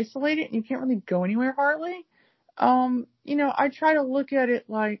 you're isolated and you can't really go anywhere hardly. I try to look at it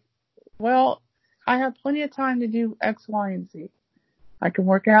like, well, I have plenty of time to do X, Y, and Z. I can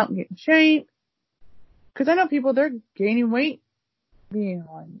work out and get in shape. Cause I know people, they're gaining weight being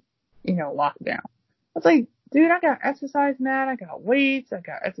on, lockdown. It's like, dude, I got exercise mat, I got weights, I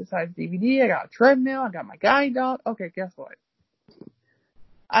got exercise DVD, I got a treadmill, I got my guide dog. Okay, guess what?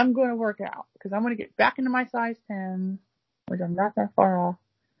 I'm going to work out because I'm going to get back into my size 10. which I'm not that far off.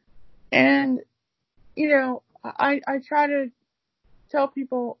 And, you know, I try to tell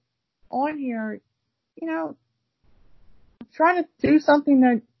people on here, you know, try to do something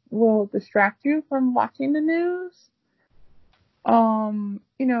that will distract you from watching the news.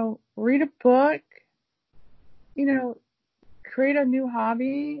 You know, read a book, you know, create a new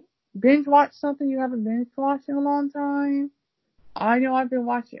hobby, binge watch something you haven't binge watched in a long time. I know I've been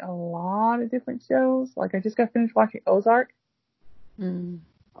watching a lot of different shows. Like I just got finished watching Ozark on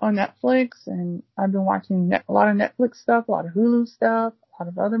Netflix, and I've been watching a lot of Netflix stuff, a lot of Hulu stuff, a lot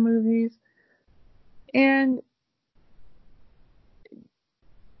of other movies. And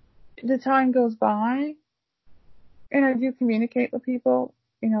the time goes by, and I do communicate with people,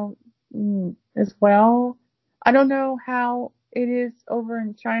 you know, as well. I don't know how it is over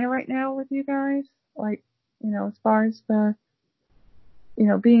in China right now with you guys, like, you know, as far as the, you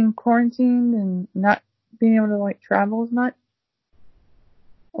know, being quarantined and not being able to, like, travel as much.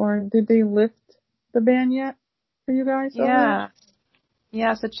 Or did they lift the ban yet for you guys over there?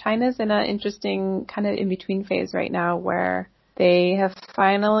 Yeah, so China's in an interesting kind of in-between phase right now where they have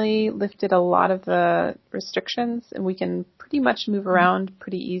finally lifted a lot of the restrictions, and we can pretty much move around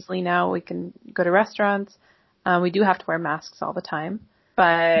pretty easily now. We can go to restaurants. We do have to wear masks all the time.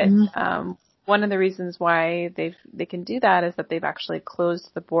 But one of the reasons why they can do that is that they've actually closed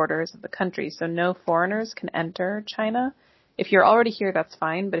the borders of the country. So no foreigners can enter China. If you're already here, that's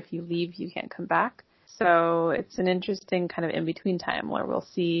fine. But if you leave, you can't come back. So it's an interesting kind of in-between time where we'll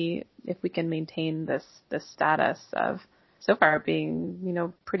see if we can maintain this status of so far being, you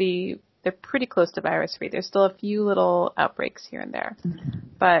know, they're pretty close to virus free. There's still a few little outbreaks here and there,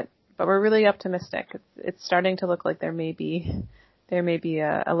 but we're really optimistic. It's starting to look like there may be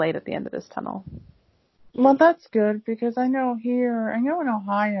a light at the end of this tunnel. Well, that's good because I know in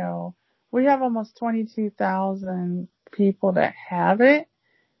Ohio, we have almost 22,000 people that have it.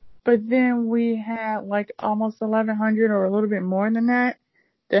 But then we had like almost 1,100 or a little bit more than that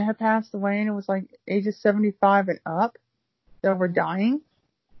have passed away, and it was like ages 75 and up that were dying.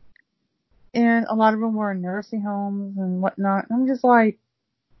 And a lot of them were in nursing homes and whatnot. And I'm just like,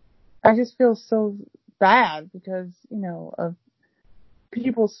 I just feel so bad because, you know, of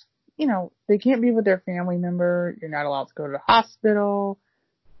people's, you know, they can't be with their family member. You're not allowed to go to the hospital.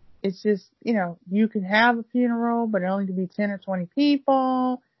 It's just, you know, you can have a funeral, but it only can be 10 or 20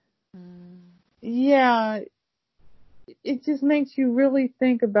 people. Yeah, it just makes you really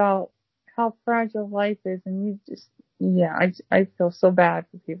think about how fragile life is, and you just, yeah, I feel so bad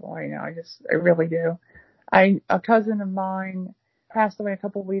for people right now. I really do. A cousin of mine passed away a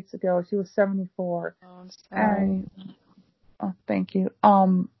couple of weeks ago. She was 74. Oh, I'm sorry. And, oh, thank you.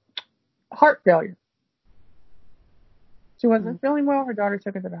 Heart failure. She wasn't feeling well. Her daughter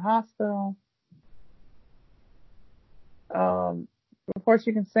took her to the hospital. Before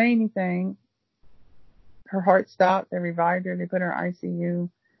she can say anything, her heart stopped. They revived her. They put her in ICU.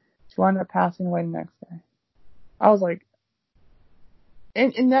 She wound up passing away the next day. I was like,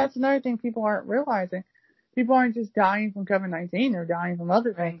 and that's another thing people aren't realizing. People aren't just dying from COVID-19. They're dying from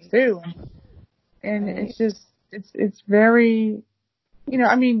other things too. And it's just, it's very, you know,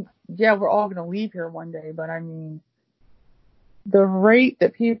 I mean, yeah, we're all going to leave here one day, but I mean, the rate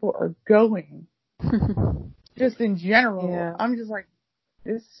that people are going, just in general, I'm just like,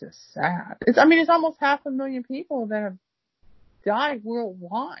 this is just sad. It's almost 500,000 people that have died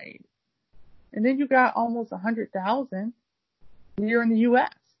worldwide. And then you got almost 100,000 here in the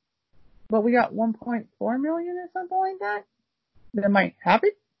U.S. But we got 1.4 million or something like that might have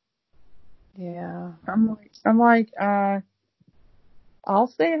it. Yeah. I'm like, I'll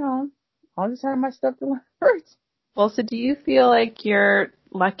stay at home. I'll just have my stuff delivered. Well, so do you feel like you're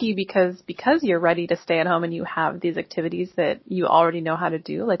lucky because you're ready to stay at home and you have these activities that you already know how to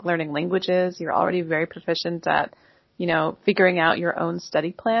do, like learning languages? You're already very proficient at, you know, figuring out your own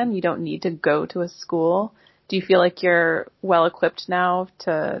study plan. You don't need to go to a school. Do you feel like you're well equipped now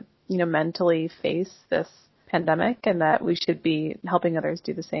to, you know, mentally face this pandemic and that we should be helping others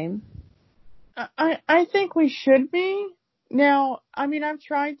do the same? I think we should be. Now, I mean, I've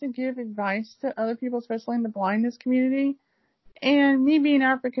tried to give advice to other people, especially in the blindness community. And me being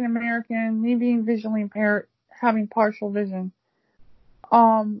African American, me being visually impaired, having partial vision,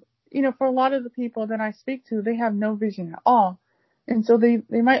 you know, for a lot of the people that I speak to, they have no vision at all. And so they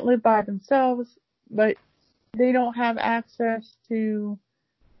might live by themselves, but they don't have access to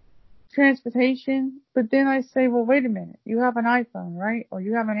transportation. But then I say, well, wait a minute. You have an iPhone, right? Or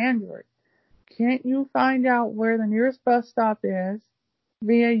you have an Android. Can't you find out where the nearest bus stop is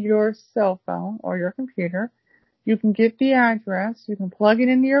via your cell phone or your computer? You can get the address. You can plug it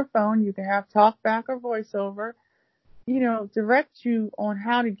into your phone. You can have talkback or voiceover. direct you on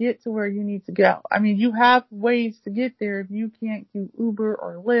how to get to where you need to go. I mean, you have ways to get there if you can't do Uber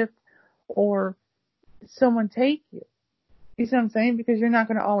or Lyft or someone take you. You see what I'm saying? Because you're not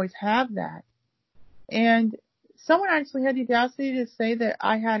going to always have that. And someone actually had the audacity to say that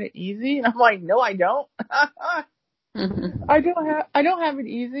I had it easy. And I'm like, no, I don't. Mm-hmm. I don't have it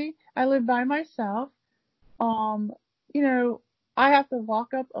easy. I live by myself. I have to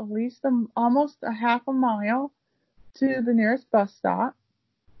walk up at least almost a half a mile to the nearest bus stop.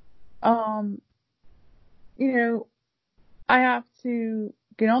 I have to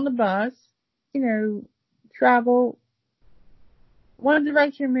get on the bus, travel one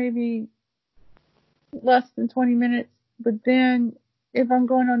direction maybe less than 20 minutes, but then if I'm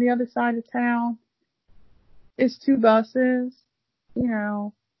going on the other side of town, it's 2 buses,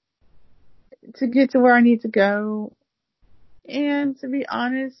 to get to where I need to go. And to be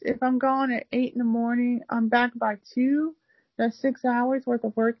honest, if I'm gone at 8 in the morning, I'm back by 2. That's 6 hours worth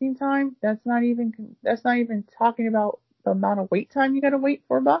of working time. That's not even talking about the amount of wait time you gotta wait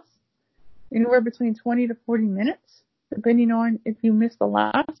for a bus. Anywhere between 20 to 40 minutes, depending on if you miss the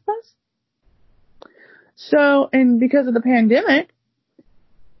last bus. So, and because of the pandemic,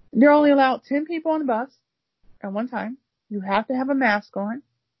 they're only allowed 10 people on the bus at one time. You have to have a mask on.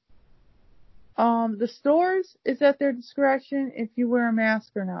 The stores, is at their discretion if you wear a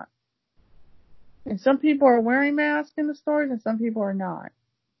mask or not. And some people are wearing masks in the stores and some people are not.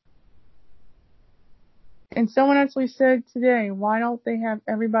 And someone actually said today, why don't they have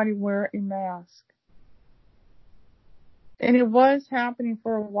everybody wear a mask? And it was happening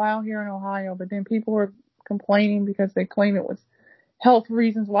for a while here in Ohio, but then people were complaining because they claim it was health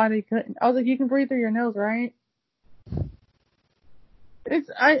reasons why they couldn't. I was like, you can breathe through your nose, right?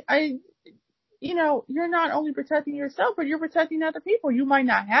 You're not only protecting yourself, but you're protecting other people. You might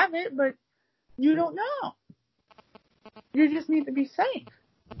not have it, but you don't know. You just need to be safe.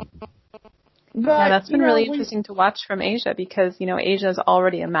 But, yeah, that's been really interesting to watch from Asia because, Asia is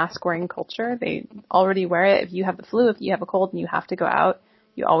already a mask-wearing culture. They already wear it. If you have the flu, if you have a cold and you have to go out,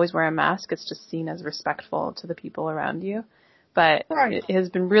 you always wear a mask. It's just seen as respectful to the people around you. But It has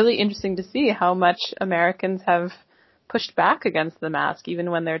been really interesting to see how much Americans have pushed back against the mask,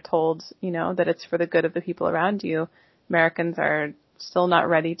 even when they're told, that it's for the good of the people around you. Americans are still not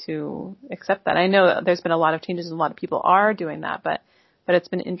ready to accept that. I know there's been a lot of changes and a lot of people are doing that, but it's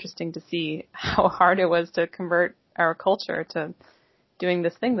been interesting to see how hard it was to convert our culture to doing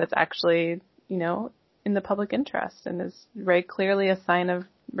this thing that's actually, in the public interest and is very clearly a sign of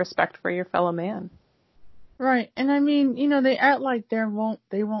respect for your fellow man. Right. And I mean, they act like they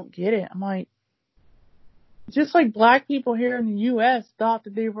won't get it. I'm like, just like black people here in the U.S. thought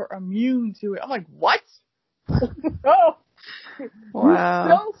that they were immune to it. I'm like, what? Oh, wow.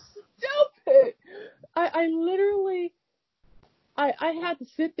 You're so stupid. I literally, I had to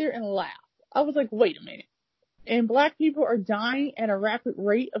sit there and laugh. I was like, wait a minute. And black people are dying at a rapid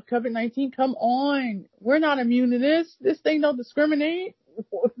rate of COVID-19. Come on. We're not immune to this. This thing don't discriminate.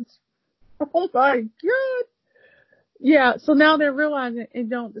 Oh my God. Yeah, so now they're realizing it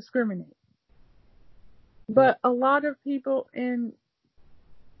don't discriminate. But a lot of people in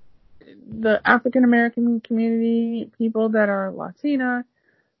the African American community, people that are Latina,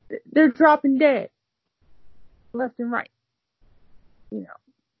 they're dropping dead left and right.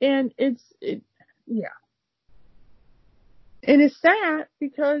 And yeah. And it's sad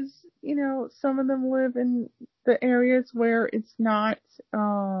because, some of them live in the areas where it's not,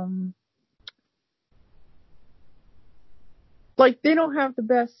 like they don't have the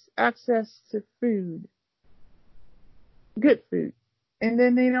best access to food. Good food. And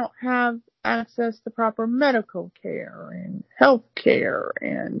then they don't have access to proper medical care and health care.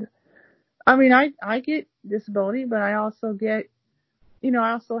 And I mean, I get disability, but I also get,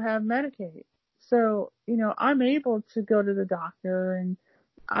 I also have Medicaid. So, I'm able to go to the doctor and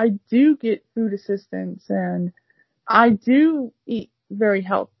I do get food assistance and I do eat very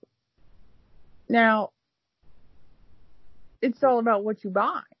healthy. Now, it's all about what you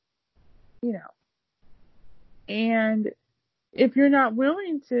buy, and if you're not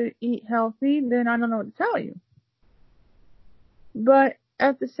willing to eat healthy, then I don't know what to tell you. But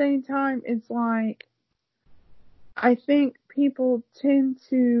at the same time, it's like, I think people tend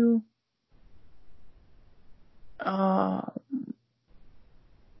to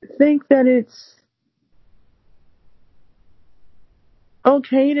think that it's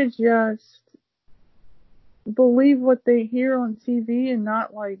okay to just believe what they hear on TV and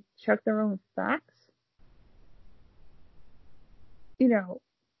not like check their own facts.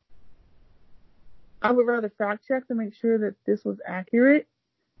 I would rather fact check to make sure that this was accurate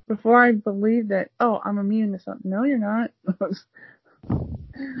before I believed that, oh, I'm immune to something. No, you're not.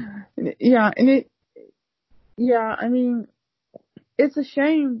 Yeah, I mean, it's a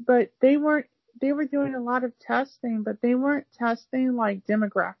shame, but they were doing a lot of testing, but they weren't testing like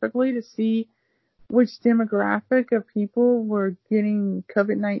demographically to see which demographic of people were getting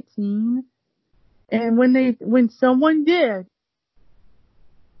COVID-19. And when someone did,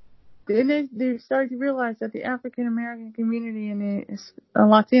 then they started to realize that the African American community and the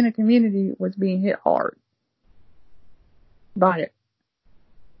Latina community was being hit hard by it.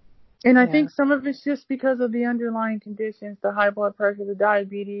 And I think some of it's just because of the underlying conditions, the high blood pressure, the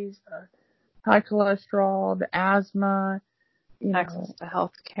diabetes, the high cholesterol, the asthma, access to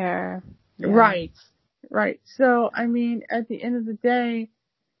health care. Yeah. Right. So, I mean, at the end of the day,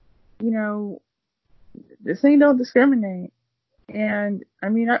 this thing don't discriminate. And, I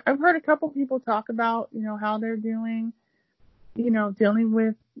mean, I've heard a couple people talk about, how they're doing, dealing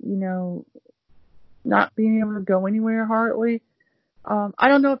with, not being able to go anywhere hardly. I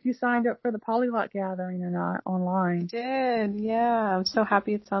don't know if you signed up for the Polyglot Gathering or not online. I did, yeah. I'm so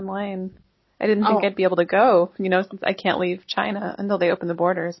happy it's online. I didn't think I'd be able to go, since I can't leave China until they open the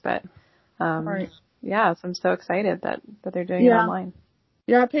borders. But, right. Yeah, so I'm so excited that they're doing it online.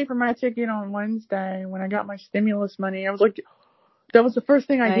 Yeah, I paid for my ticket on Wednesday when I got my stimulus money. I was like, that was the first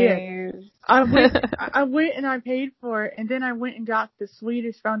thing I did. I went and I paid for it, and then I went and got the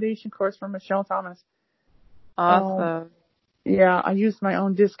Swedish Foundation course from Michelle Thomas. Awesome. Yeah, I used my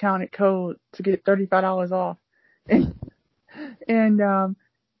own discounted code to get $35 off. And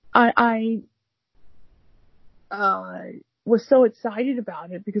I was so excited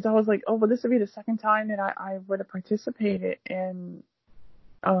about it because I was like, oh, well, this would be the second time that I would have participated in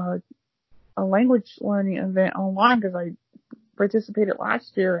a language learning event online, because I participated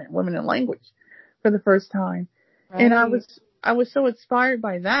last year in Women in Language for the first time. Right. And I was so inspired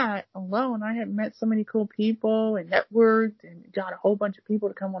by that alone. I had met so many cool people and networked and got a whole bunch of people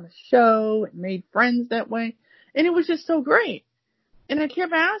to come on the show and made friends that way. And it was just so great. And I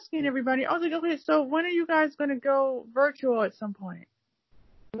kept asking everybody, I was like, okay, so when are you guys going to go virtual at some point?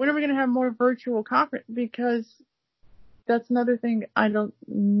 When are we going to have more virtual conference? Because that's another thing. I don't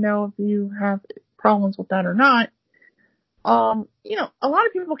know if you have problems with that or not. A lot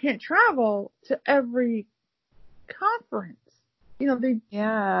of people can't travel to every conference.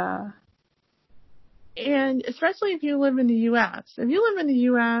 Yeah. And especially if you live in the U.S. If you live in the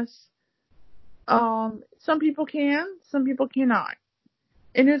U.S., some people can, some people cannot.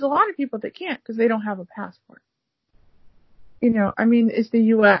 And there's a lot of people that can't because they don't have a passport. It's the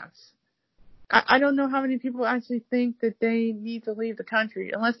U.S. I don't know how many people actually think that they need to leave the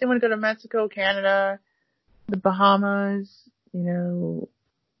country unless they want to go to Mexico, Canada, the Bahamas,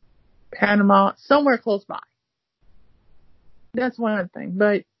 Panama, somewhere close by. That's one thing.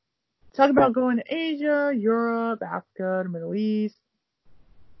 But talk about going to Asia, Europe, Africa, the Middle East.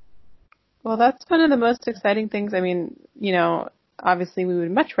 Well, that's one of the most exciting things. I mean, obviously we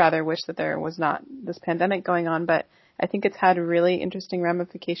would much rather wish that there was not this pandemic going on, but I think it's had really interesting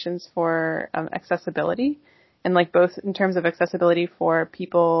ramifications for accessibility, and both in terms of accessibility for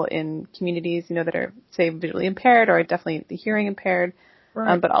people in communities, that are, say, visually impaired or definitely the hearing impaired,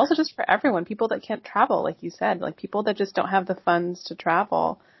 right. But also just for everyone, people that can't travel, like you said, people that just don't have the funds to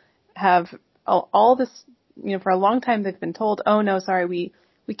travel have all this, for a long time they've been told, oh no, sorry, we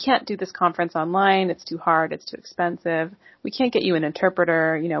can't do this conference online. It's too hard. It's too expensive. We can't get you an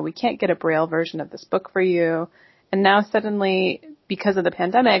interpreter. We can't get a Braille version of this book for you. And now suddenly, because of the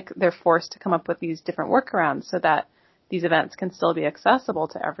pandemic, they're forced to come up with these different workarounds so that these events can still be accessible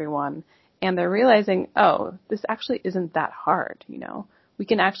to everyone. And they're realizing, oh, this actually isn't that hard. We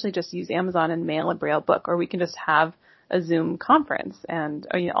can actually just use Amazon and mail a Braille book, or we can just have a Zoom conference. And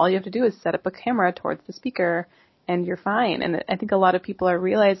all you have to do is set up a camera towards the speaker and you're fine. And I think a lot of people are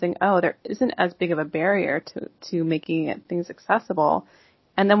realizing, oh, there isn't as big of a barrier to making things accessible.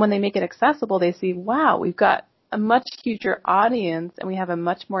 And then when they make it accessible, they see, wow, we've got a much huger audience and we have a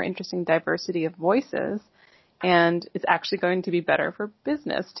much more interesting diversity of voices. And it's actually going to be better for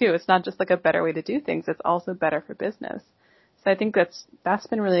business too. It's not just a better way to do things. It's also better for business. So I think that's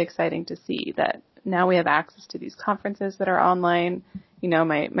been really exciting to see that now we have access to these conferences that are online.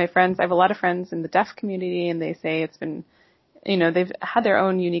 My friends, I have a lot of friends in the deaf community, and they say it's been, they've had their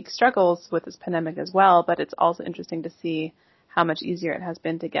own unique struggles with this pandemic as well, but it's also interesting to see how much easier it has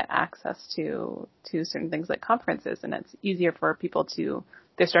been to get access to certain things like conferences. And it's easier for people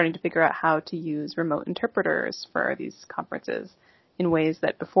they're starting to figure out how to use remote interpreters for these conferences in ways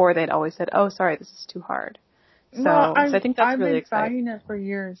that before they'd always said, oh, sorry, this is too hard. So I think that's really exciting. I've been fighting that for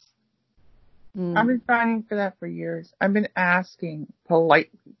years. I've been fighting for that for years. I've been asking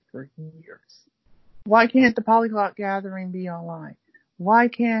politely for years. Why can't the Polyglot Gathering be online? Why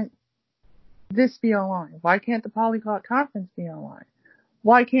can't this be online? Why can't the Polyglot Conference be online?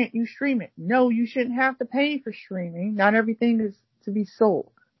 Why can't you stream it? No, you shouldn't have to pay for streaming. Not everything is to be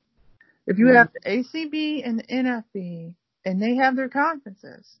sold. If you have the ACB and the NFB and they have their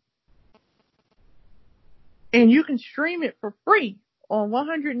conferences and you can stream it for free on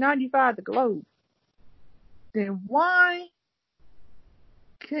 195 The Globe, then why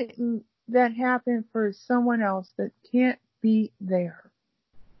couldn't that happen for someone else that can't be there?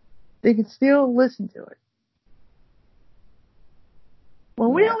 They can still listen to it.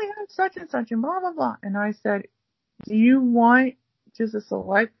 Well, we only have such and such and blah, blah, blah. And I said, do you want just a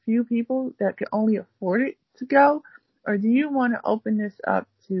select few people that can only afford it to go? Or do you want to open this up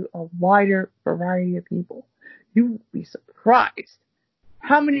to a wider variety of people? You will be surprised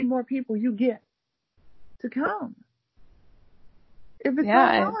how many more people you get to come. If it's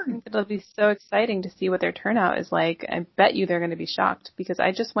I think it'll be so exciting to see what their turnout is like. I bet you they're going to be shocked because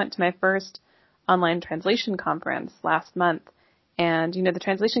I just went to my first online translation conference last month. And, the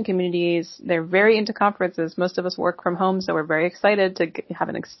translation communities, they're very into conferences. Most of us work from home, so we're very excited to have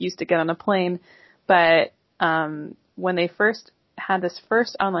an excuse to get on a plane. But when they first had this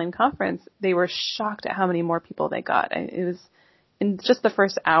first online conference, they were shocked at how many more people they got. It was in just the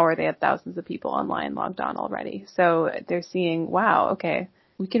first hour, they had thousands of people online logged on already. So they're seeing, wow, okay,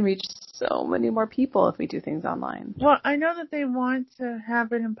 we can reach so many more people if we do things online. Well, I know that they want to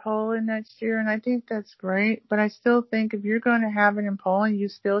have it in Poland next year, and I think that's great. But I still think if you're going to have it in Poland, you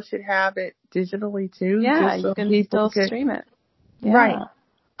still should have it digitally too. Yeah, just so you can still stream it. Yeah. Right.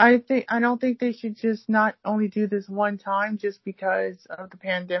 I don't think they should just not only do this one time just because of the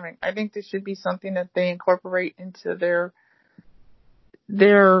pandemic. I think this should be something that they incorporate into their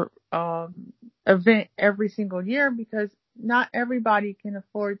event every single year, because not everybody can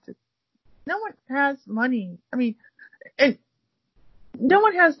afford to. No one has money. I mean, and no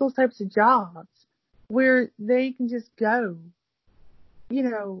one has those types of jobs where they can just go.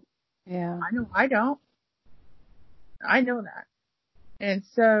 Yeah. I know I don't. I know that. And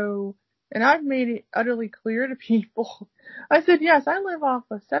so, and I've made it utterly clear to people. I said, yes, I live off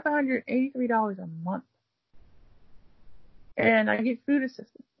of $783 a month. And I get food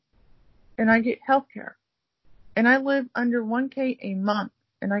assistance. And I get health care. And I live under $1,000 a month.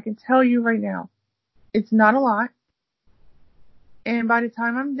 And I can tell you right now, it's not a lot. And by the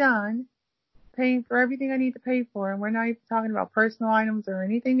time I'm done paying for everything I need to pay for, and we're not even talking about personal items or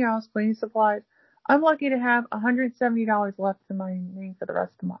anything else, cleaning supplies, I'm lucky to have $170 left in my name for the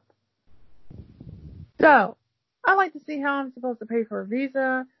rest of the month. So, I like to see how I'm supposed to pay for a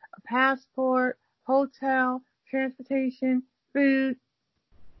visa, a passport, hotel, transportation, food.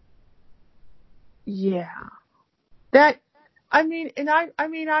 Yeah.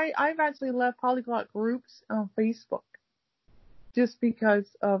 I've actually left polyglot groups on Facebook just because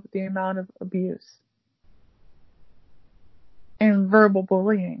of the amount of abuse and verbal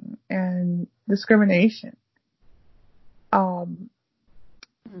bullying and discrimination. And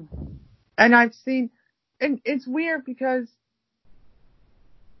I've seen, and it's weird because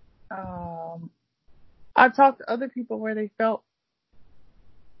I've talked to other people where they felt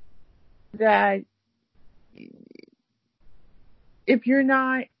that if you're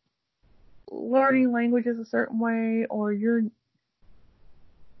not learning languages a certain way, or you're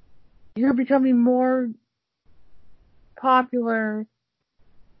becoming more popular,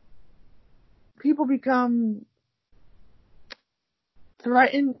 people become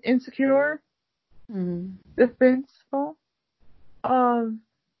threatened, insecure, defensive of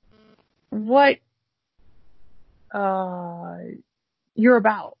what you're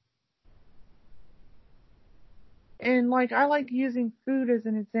about. And I like using food as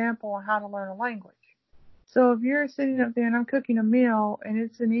an example on how to learn a language. So if you're sitting up there and I'm cooking a meal and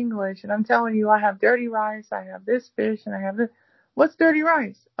it's in English and I'm telling you I have dirty rice, I have this fish, and I have this. What's dirty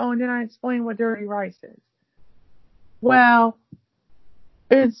rice? Oh, and then I explain what dirty rice is. Well,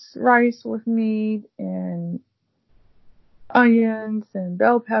 it's rice with meat and onions and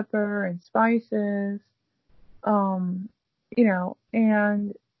bell pepper and spices,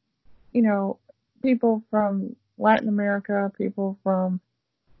 people from Latin America, people from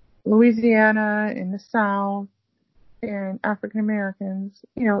Louisiana in the South, and African Americans,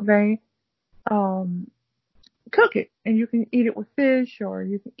 they cook it, and you can eat it with fish, or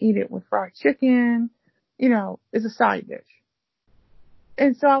you can eat it with fried chicken, as a side dish.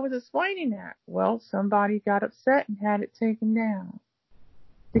 And so I was explaining that. Well, somebody got upset and had it taken down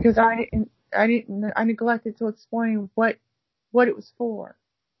because I neglected to explain what it was for.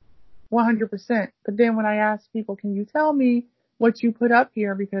 100%. But then when I asked people, can you tell me what you put up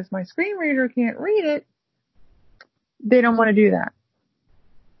here because my screen reader can't read it, they don't want to do that.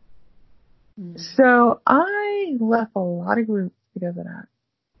 So I left a lot of groups because of that.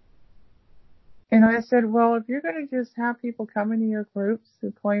 And I said, well, if you're going to just have people come into your groups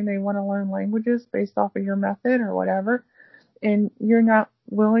who claim they want to learn languages based off of your method or whatever, and you're not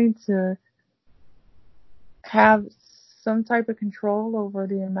willing to have some type of control over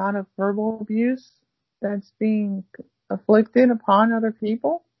the amount of verbal abuse that's being afflicted upon other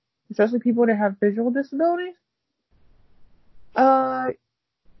people, especially people that have visual disabilities, I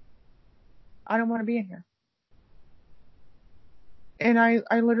don't want to be in here. And I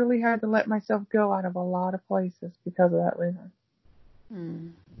literally had to let myself go out of a lot of places because of that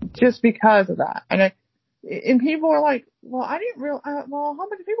reason. Just because of that. And people were like, well, I didn't real, well, how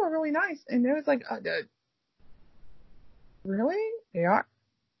many people are really nice? And it was like, really? They are?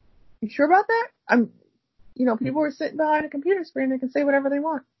 You sure about that? People are sitting behind a computer screen. They can say whatever they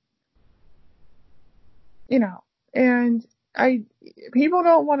want. And people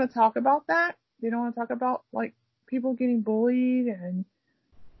don't want to talk about that. They don't want to talk about like people getting bullied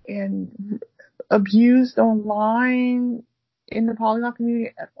and abused online in the polyglot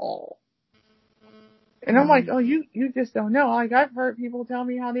community at all. And I'm like, oh, you just don't know. Like, I've heard people tell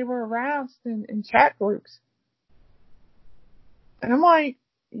me how they were harassed in chat groups. And I'm like,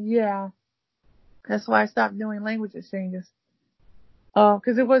 yeah, that's why I stopped doing language exchanges.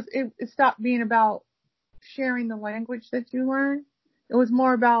 Cause it stopped being about sharing the language that you learn. It was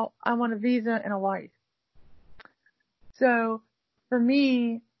more about, I want a visa and a life. So for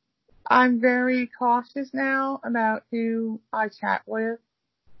me, I'm very cautious now about who I chat with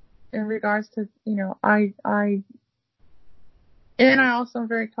in regards to, I also am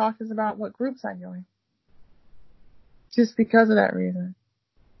very cautious about what groups I join. Just because of that reason.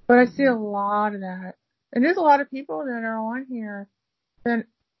 But I see a lot of that. And there's a lot of people that are on here that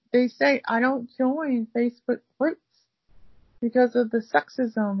they say, I don't join Facebook groups because of the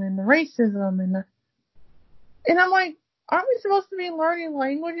sexism and the racism and I'm like, aren't we supposed to be learning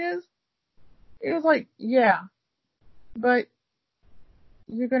languages? It was like, yeah, but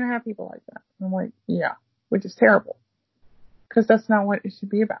you're going to have people like that. And I'm like, yeah, which is terrible because that's not what it should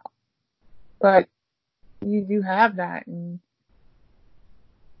be about. But you do have that, and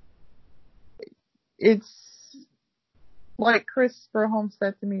it's like Chris Sproholm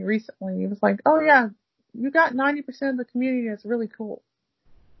said to me recently. He was like, oh yeah, you got 90% of the community that's really cool.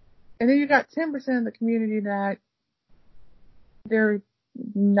 And then you got 10% of the community that they're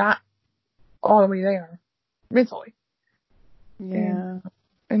not all the way there mentally. Yeah.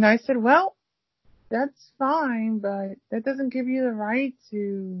 And I said, well, that's fine, but that doesn't give you the right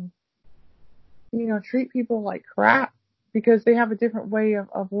to, treat people like crap because they have a different way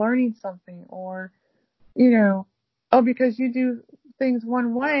of learning something or, because you do things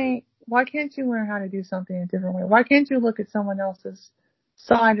one way, why can't you learn how to do something a different way? Why can't you look at someone else's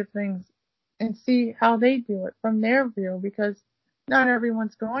side of things and see how they do it from their view? Because not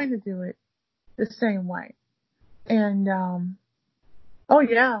everyone's going to do it the same way. And, oh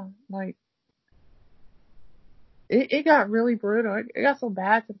yeah, like, it got really brutal. It got so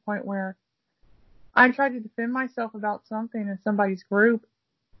bad to the point where I tried to defend myself about something in somebody's group.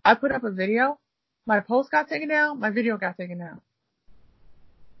 I put up a video. My post got taken down. My video got taken down.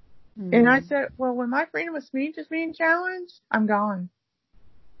 And I said, well, when my freedom of speech is being challenged, I'm gone.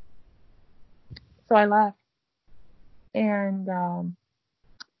 So I left. And,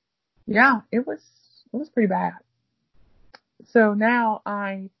 yeah, it was pretty bad. So now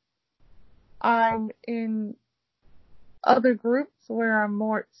I'm in other groups where I'm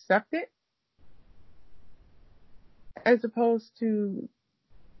more accepted as opposed to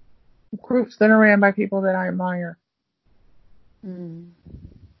groups that are ran by people that I admire.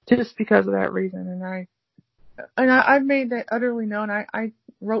 Just because of that reason. And I've made that utterly known. I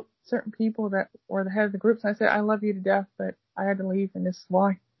wrote certain people that were the head of the groups. And I said, I love you to death, but I had to leave and this is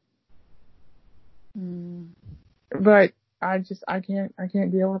why. But I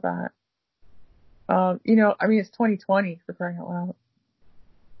can't deal with that. It's 2020 for crying out loud.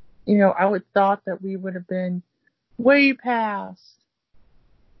 I would thought that we would have been way past,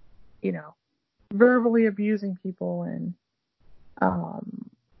 verbally abusing people and,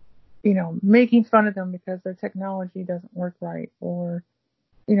 making fun of them because their technology doesn't work right or,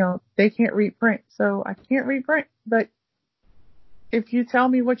 they can't read print. So I can't read print, but if you tell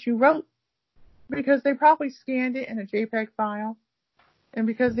me what you wrote, because they probably scanned it in a JPEG file and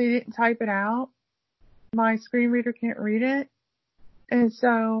because they didn't type it out, my screen reader can't read it. And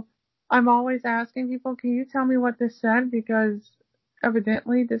so I'm always asking people, can you tell me what this said? Because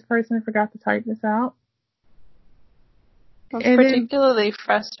evidently this person forgot to type this out. Well, it's particularly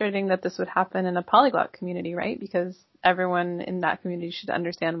frustrating that this would happen in a polyglot community, right? Because everyone in that community should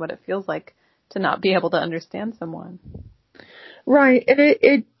understand what it feels like to not be able to understand someone. Right. And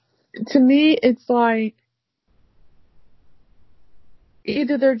it to me, it's like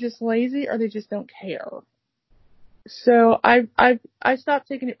either they're just lazy or they just don't care. So I stopped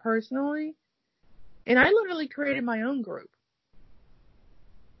taking it personally, and I literally created my own group.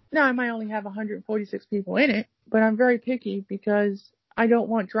 Now, I might only have 146 people in it, but I'm very picky because I don't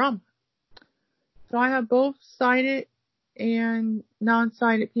want drama. So I have both sighted and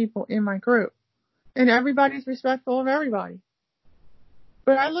non-sighted people in my group. And everybody's respectful of everybody.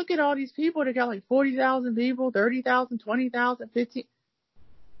 But I look at all these people that got like 40,000 people, 30,000, 20,000, 15.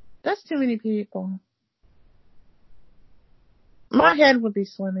 That's too many people. My head would be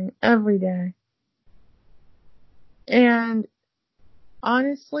swimming every day. And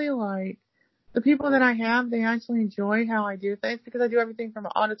honestly, like, the people that I have, they actually enjoy how I do things because I do everything from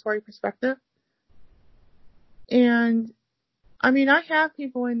an auditory perspective. And I mean, I have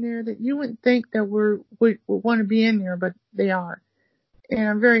people in there that you wouldn't think that would want to be in there, but they are. And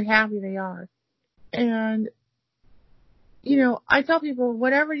I'm very happy they are. And, you know, I tell people,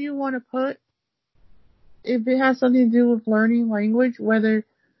 whatever you want to put, if it has something to do with learning language, whether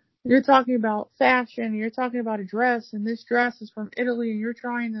you're talking about fashion, you're talking about a dress, and this dress is from Italy, and you're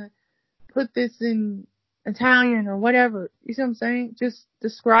trying to put this in Italian or whatever, you see what I'm saying? Just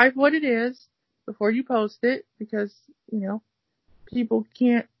describe what it is before you post it, because, you know, people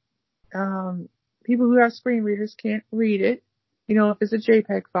can't, people who have screen readers can't read it, you know, if it's a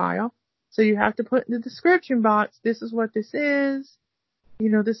JPEG file. So you have to put in the description box, this is what this is, you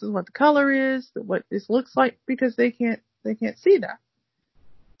know, this is what the color is, what this looks like, because they can't see that.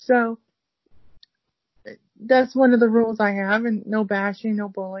 So that's one of the rules I have, and no bashing, no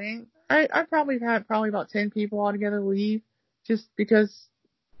bullying. I probably had about 10 people altogether leave just because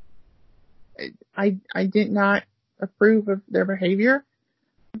I did not approve of their behavior.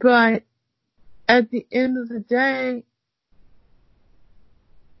 But at the end of the day,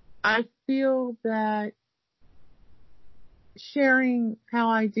 I feel that sharing how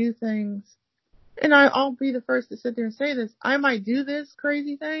I do things, and I'll be the first to sit there and say this, I might do this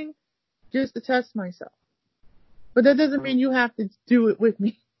crazy thing just to test myself. But that doesn't mean you have to do it with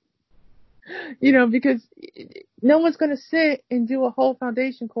me. You know, because no one's going to sit and do a whole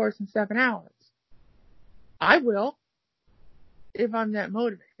foundation course in 7 hours. I will, if I'm that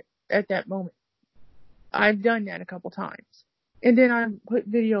motivated at that moment. I've done that a couple times. And then I put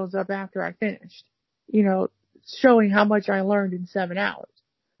videos up after I finished, you know, showing how much I learned in 7 hours.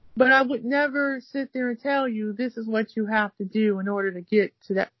 But I would never sit there and tell you this is what you have to do in order to get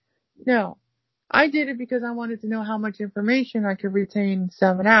to that. No. I did it because I wanted to know how much information I could retain in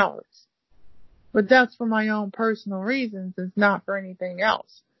 7 hours. But that's for my own personal reasons. It's not for anything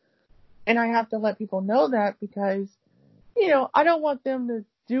else. And I have to let people know that because, you know, I don't want them to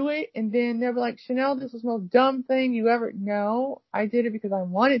do it and then they'll be like, Chanel, this was the most dumb thing you ever. No, I did it because I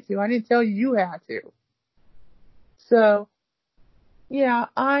wanted to. I didn't tell you you had to. So, yeah,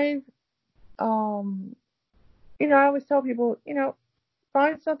 you know, I always tell people, you know,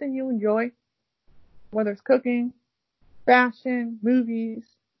 find something you enjoy, whether it's cooking, fashion, movies.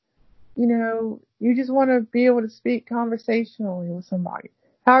 You know, you just want to be able to speak conversationally with somebody.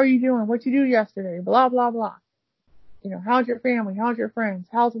 How are you doing? What you do yesterday? Blah, blah, blah. You know, how's your family? How's your friends?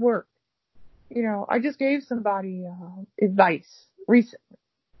 How's work? You know, I just gave somebody advice recently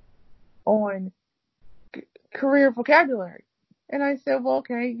on career vocabulary. And I said, well,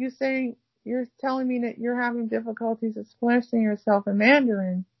 okay, you're telling me that you're having difficulties expressing yourself in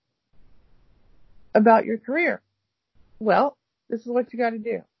Mandarin about your career. Well, this is what you got to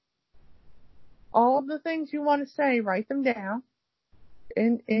do. All of the things you want to say, write them down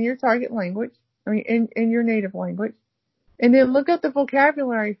in your target language, in your native language, and then look up the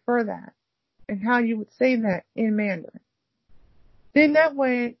vocabulary for that and how you would say that in Mandarin. Then that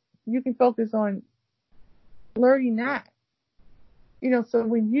way you can focus on learning that. You know, so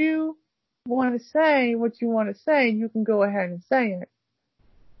when you want to say what you want to say, you can go ahead and say it.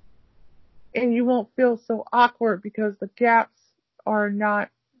 And you won't feel so awkward because the gaps are not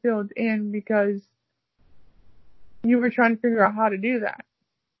filled in because you were trying to figure out how to do that.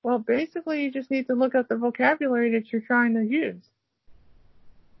 Well, basically, you just need to look up the vocabulary that you're trying to use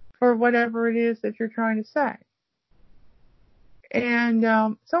for whatever it is that you're trying to say. And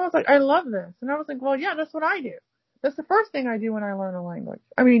someone's like, I love this. And I was like, well, yeah, that's what I do. That's the first thing I do when I learn a language.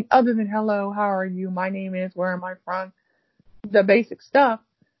 I mean, other than hello, how are you, my name is, where am I from, the basic stuff.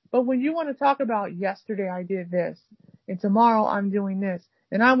 But when you want to talk about yesterday I did this, and tomorrow I'm doing this,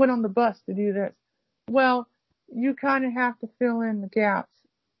 and I went on the bus to do this, well, you kind of have to fill in the gaps.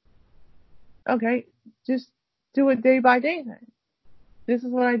 Okay, just do it day by day then. This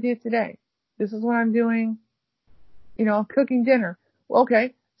is what I did today. This is what I'm doing. I'm cooking dinner.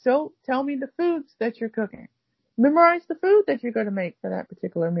 Okay, so tell me the foods that you're cooking. Memorize the food that you're going to make for that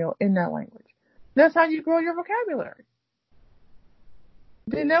particular meal in that language. That's how you grow your vocabulary.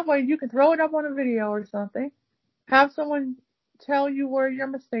 Then that way you can throw it up on a video or something, have someone tell you where your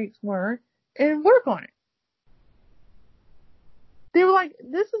mistakes were, and work on it. They were like,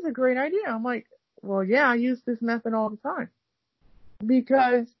 this is a great idea. I'm like, well, yeah, I use this method all the time.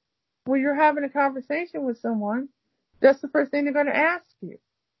 Because when you're having a conversation with someone, that's the first thing they're going to ask you.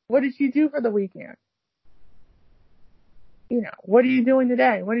 What did you do for the weekend? What are you doing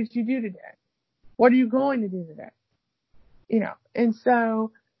today? What did you do today? What are you going to do today? And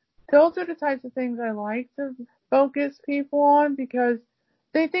so those are the types of things I like to focus people on because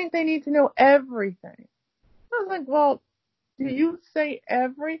they think they need to know everything. I was like, well, do you say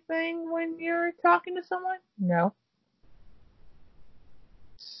everything when you're talking to someone? No.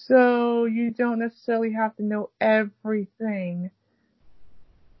 So you don't necessarily have to know everything,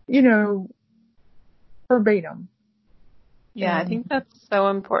 verbatim. Yeah, I think that's so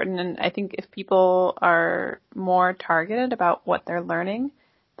important. And I think if people are more targeted about what they're learning,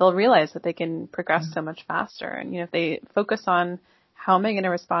 they'll realize that they can progress so much faster. And, if they focus on how am I going to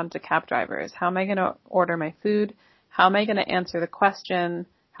respond to cab drivers? How am I going to order my food? How am I going to answer the question,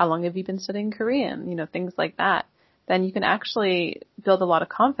 how long have you been studying Korean? Things like that. Then you can actually build a lot of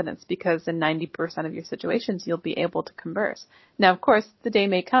confidence because in 90% of your situations, you'll be able to converse. Now, of course, the day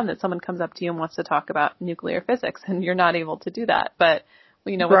may come that someone comes up to you and wants to talk about nuclear physics and you're not able to do that. But,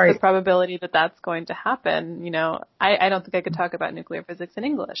 what's Right. the probability that that's going to happen? I don't think I could talk about nuclear physics in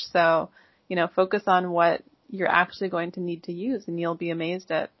English. So, focus on what you're actually going to need to use and you'll be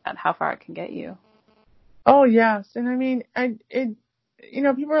amazed at how far it can get you. Oh, yes. And I mean,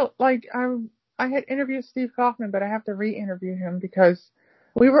 people are like, I had interviewed Steve Kaufman, but I have to re-interview him because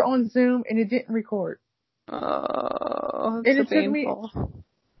we were on Zoom and it didn't record. Oh, it's so painful.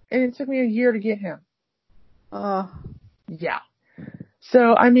 It took me a year to get him. Oh. Yeah.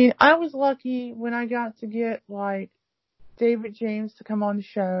 So, I mean, I was lucky when I got to get like David James to come on the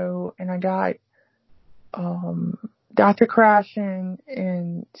show and I got, Dr. Krashen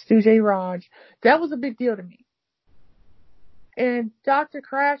and Stu J. Raj. That was a big deal to me. And Dr.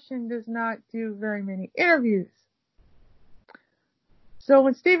 Krashen does not do very many interviews. So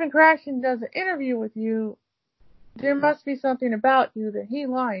when Stephen Krashen does an interview with you, there must be something about you that he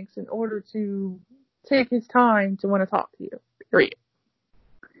likes in order to take his time to want to talk to you. Period.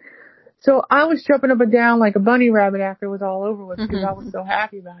 So I was jumping up and down like a bunny rabbit after it was all over with because I was so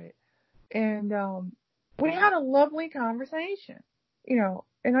happy about it. And we had a lovely conversation,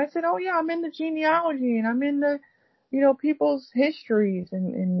 and I said, oh yeah, I'm in the genealogy and I'm in the, people's histories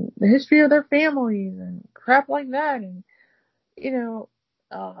and the history of their families and crap like that. And,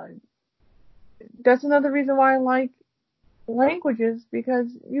 that's another reason why I like languages because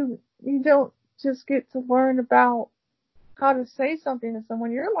you don't just get to learn about how to say something to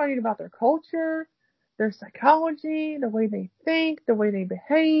someone. You're learning about their culture, their psychology, the way they think, the way they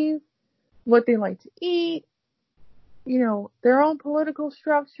behave, what they like to eat, their own political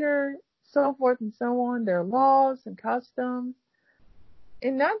structure, so forth and so on, their laws and customs.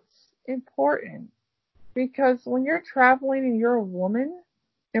 And that's important because when you're traveling and you're a woman,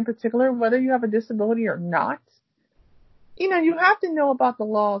 in particular, whether you have a disability or not, you have to know about the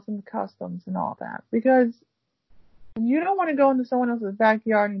laws and the customs and all that because you don't want to go into someone else's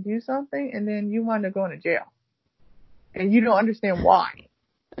backyard and do something and then you wind up going to jail. And you don't understand why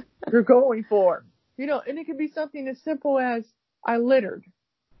you're going for. And it could be something as simple as I littered.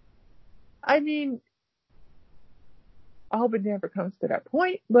 I mean, I hope it never comes to that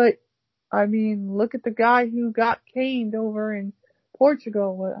point, but I mean, look at the guy who got caned over in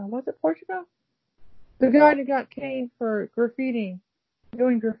Portugal. Was it Portugal? The guy that got caned for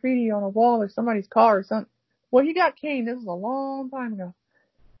doing graffiti on a wall or somebody's car or something. Well, he got caned. This was a long time ago.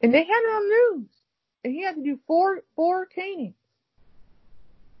 And they had it on the news. And he had to do four canings.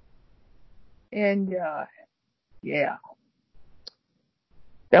 And, yeah.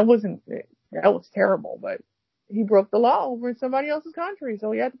 That was terrible, but he broke the law over in somebody else's country,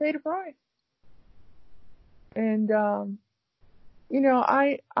 so he had to pay the price. And,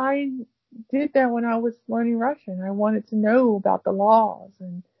 I did that when I was learning Russian. I wanted to know about the laws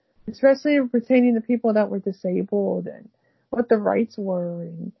and especially pertaining to people that were disabled and what the rights were.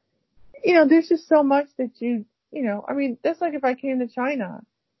 And, there's just so much that I mean, that's like if I came to China,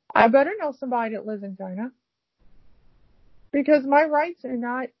 I better know somebody that lives in China because my rights are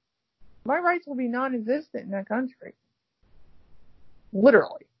not my rights will be non-existent in that country.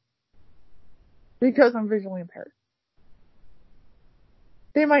 Literally. Because I'm visually impaired.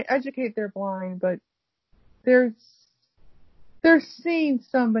 They might educate their blind, but they're seeing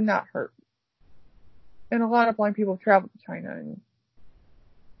some but not hurt. And a lot of blind people travel to China and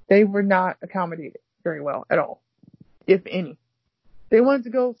they were not accommodated very well at all, if any. They wanted to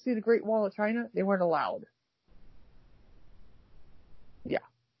go see the Great Wall of China. They weren't allowed. Yeah.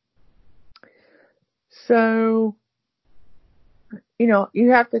 So, you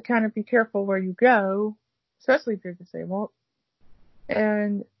have to kind of be careful where you go, especially if you're disabled.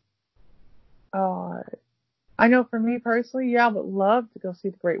 And, I know for me personally, I would love to go see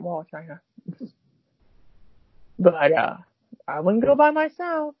the Great Wall of China. But, I wouldn't go by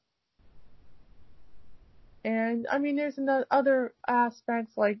myself. And, there's other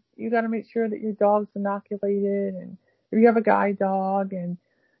aspects, like, you gotta make sure that your dog's inoculated, and if you have a guide dog, and,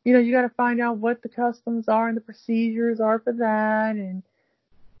 you gotta find out what the customs are and the procedures are for that, and,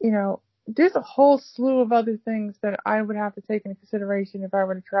 there's a whole slew of other things that I would have to take into consideration if I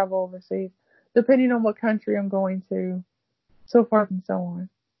were to travel overseas, depending on what country I'm going to, so forth and so on.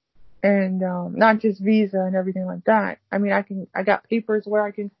 And, not just visa and everything like that. I got papers where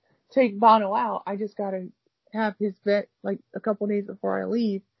I can take Bono out. I just gotta have his vet, like, a couple days before I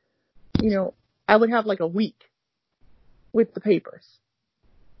leave. I would have like a week with the papers,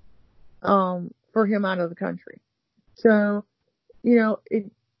 for him out of the country. So,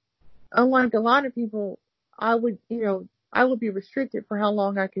 unlike a lot of people, I would be restricted for how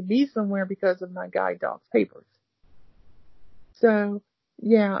long I could be somewhere because of my guide dog's papers. So,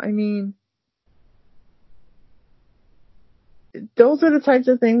 yeah, those are the types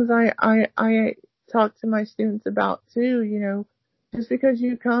of things I talk to my students about too, just because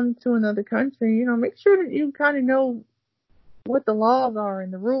you come to another country, make sure that you kind of know what the laws are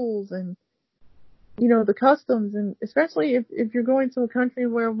and the rules and, the customs, and especially if you're going to a country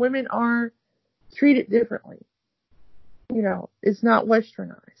where women are treated differently, it's not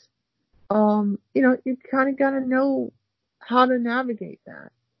westernized. You kind of gotta know how to navigate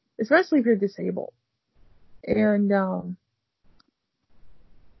that, especially if you're disabled. And,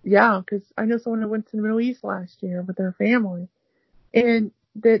 yeah, cause I know someone that went to the Middle East last year with their family, and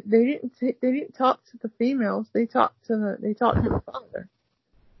that they didn't talk to the females, they talked to the father.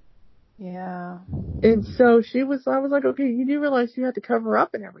 Yeah. And so I was like, okay, you do realize you had to cover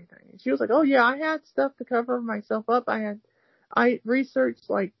up and everything. And she was like, oh yeah, I had stuff to cover myself up. I researched,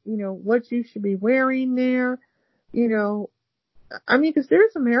 like, what you should be wearing there, cause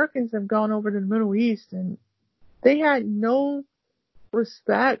there's Americans that have gone over to the Middle East and they had no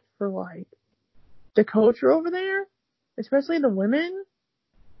respect for, like, the culture over there, especially the women.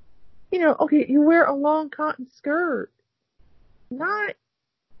 Okay, you wear a long cotton skirt, not,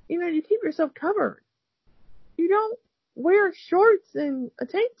 you keep yourself covered. You don't wear shorts and a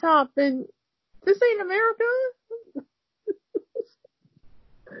tank top, and this ain't America.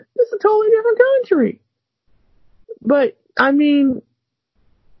 This is a totally different country. But,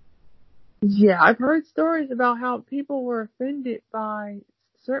 yeah, I've heard stories about how people were offended by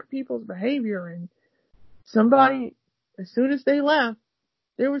certain people's behavior, and somebody, as soon as they left,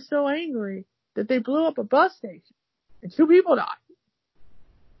 they were so angry that they blew up a bus station, and 2 people died.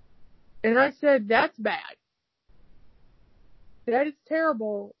 And I said, that's bad. That is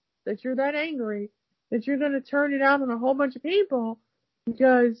terrible that you're that angry that you're going to turn it out on a whole bunch of people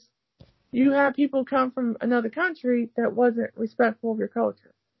because you have people come from another country that wasn't respectful of your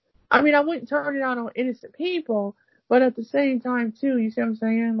culture. I wouldn't turn it out on innocent people, but at the same time too, you see what I'm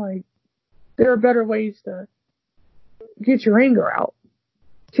saying? Like, there are better ways to get your anger out.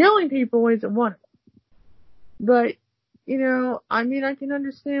 Killing people isn't one of them. But, I can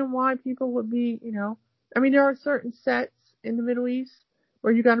understand why people would be, there are certain sets in the Middle East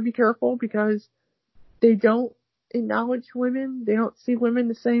where you gotta be careful because they don't acknowledge women. They don't see women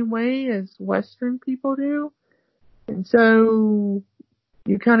the same way as Western people do. And so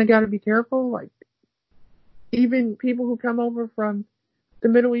you kind of got to be careful. Like, even people who come over from the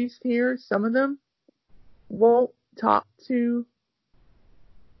Middle East here, some of them won't talk to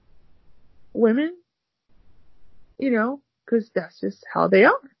women, because that's just how they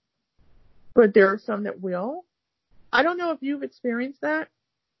are. But there are some that will. I don't know if you've experienced that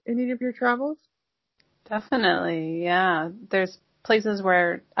in any of your travels. Definitely, yeah. There's places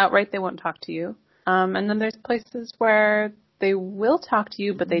where outright they won't talk to you. And then there's places where they will talk to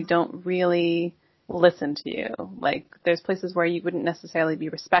you, but they don't really listen to you. Like, there's places where you wouldn't necessarily be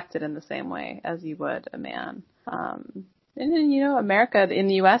respected in the same way as you would a man. And then, America, in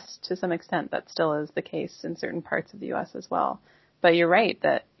the U.S., to some extent, that still is the case in certain parts of the U.S. as well. But you're right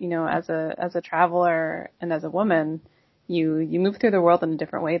that, as a traveler and as a woman, you move through the world in a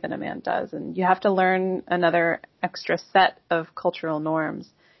different way than a man does. And you have to learn another extra set of cultural norms.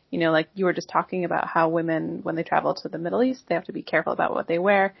 Like you were just talking about how women, when they travel to the Middle East, they have to be careful about what they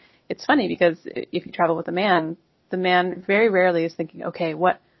wear. It's funny because if you travel with a man, the man very rarely is thinking, okay,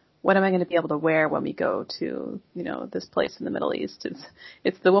 what am I going to be able to wear when we go to, this place in the Middle East?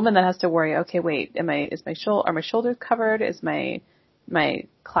 It's the woman that has to worry, okay, wait, are my shoulders covered? Is my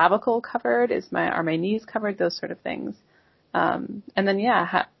clavicle covered? Are my knees covered? Those sort of things. And then,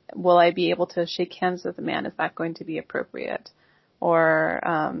 will I be able to shake hands with a man? Is that going to be appropriate? Or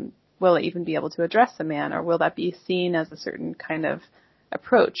will I even be able to address a man? Or will that be seen as a certain kind of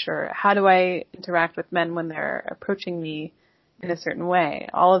approach? Or how do I interact with men when they're approaching me in a certain way?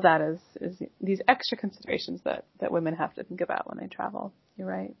 All of that is these extra considerations that women have to think about when they travel. You're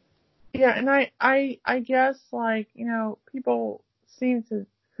right. Yeah, and I guess, like, people seem to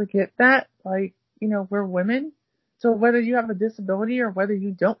forget that, like, we're women. So whether you have a disability or whether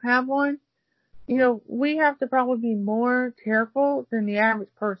you don't have one, we have to probably be more careful than the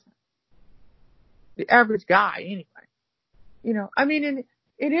average person. The average guy, anyway. And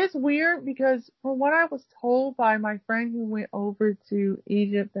it is weird because from what I was told by my friend who went over to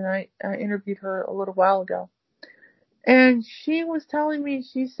Egypt, and I interviewed her a little while ago, and she was telling me,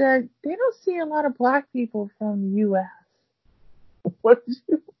 she said, they don't see a lot of black people from the U.S.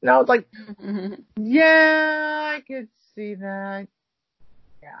 And I was like, yeah, I could see that.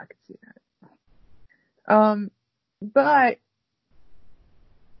 Yeah, I could see that. But,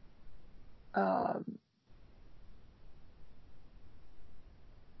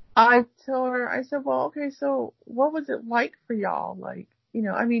 I told her, I said, well, okay, so what was it like for y'all? Like,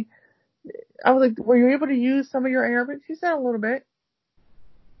 I was like, were you able to use some of your Arabic? She said a little bit.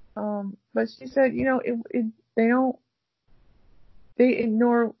 But she said, they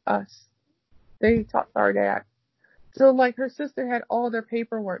ignore us. They talk to our dad. So, like, her sister had all their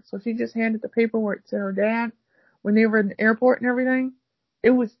paperwork, so she just handed the paperwork to her dad when they were in the airport and everything.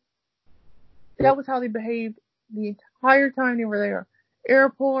 That was how they behaved the entire time they were there.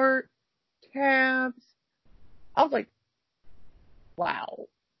 Airport, cabs. I was like, wow.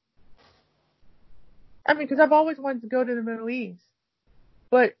 I mean, because I've always wanted to go to the Middle East.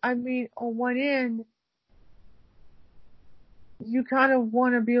 But, I mean, on one end, you kind of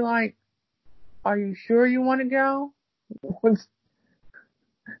want to be like, are you sure you want to go?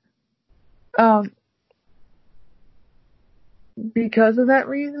 Because of that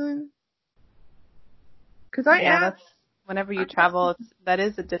reason. Because that's whenever you travel, that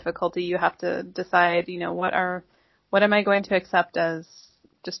is a difficulty. You have to decide, what am I going to accept as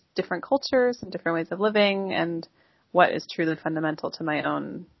just different cultures and different ways of living, and what is truly fundamental to my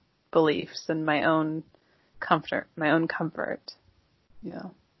own beliefs and my own comfort.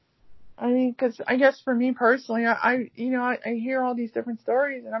 I mean, because I guess for me personally, I hear all these different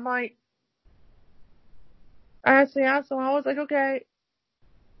stories, and I'm like, I actually asked them, I was like, okay,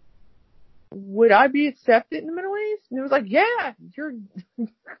 would I be accepted in the Middle East? And it was like, yeah,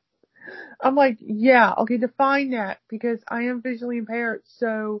 I'm like, yeah, okay, define that, because I am visually impaired.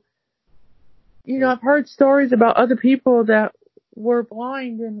 So, I've heard stories about other people that were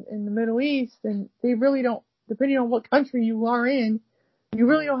blind in the Middle East, and they really don't, depending on what country you are in, you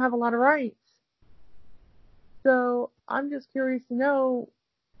really don't have a lot of rights. So I'm just curious to know,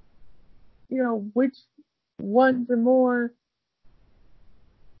 which ones are more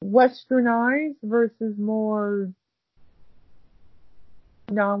westernized versus more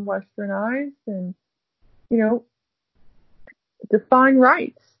non-westernized, and, define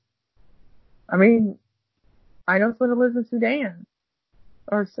rights. I mean, I know someone who lives in Sudan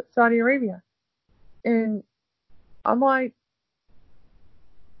or Saudi Arabia, and I'm like,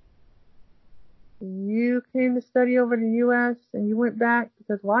 you came to study over the U.S. and you went back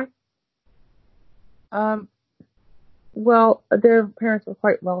because why? Well, their parents were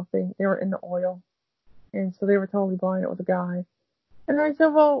quite wealthy. They were in the oil, and so they were totally blind. It was a guy. And I said,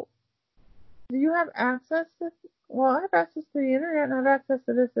 well, do you have access to, well, I have access to the internet and I have access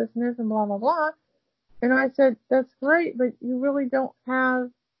to this, this, and this, and blah, blah, blah. And I said, that's great, but you really don't have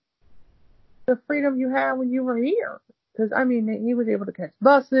the freedom you had when you were here. Because, I mean, he was able to catch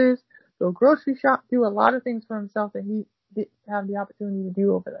buses, go grocery shop, do a lot of things for himself that he didn't have the opportunity to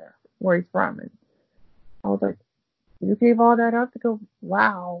do over there, where he's from. And I was like, you gave all that up to go,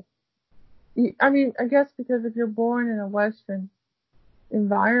 wow. I mean, I guess because if you're born in a Western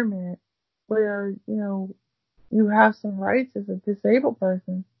environment where, you have some rights as a disabled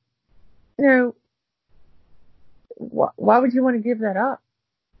person, why would you want to give that up?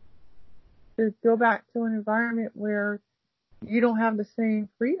 To go back to an environment where you don't have the same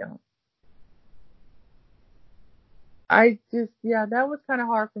freedom. That was kind of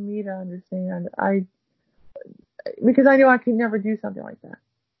hard for me to understand. Because I knew I could never do something like that.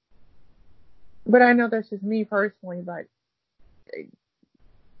 But I know that's just me personally, but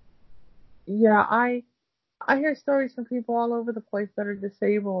yeah, I hear stories from people all over the place that are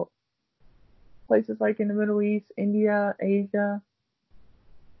disabled. Places like in the Middle East, India, Asia.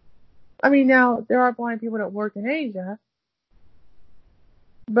 I mean, now there are blind people that work in Asia,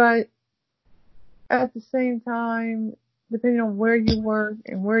 but at the same time, depending on where you work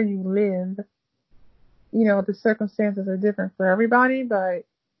and where you live, you know, the circumstances are different for everybody, but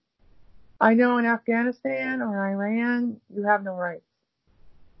I know in Afghanistan or Iran, you have no rights.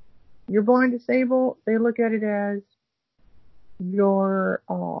 You're blind, disabled, they look at it as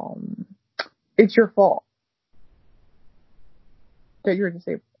it's your fault that you're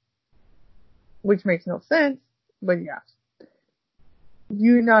disabled. Which makes no sense, but yes.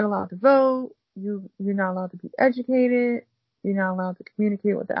 You're not allowed to vote, you're not allowed to be educated, you're not allowed to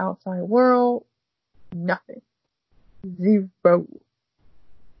communicate with the outside world, nothing. Zero.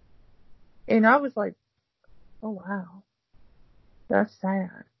 And I was like, oh wow, that's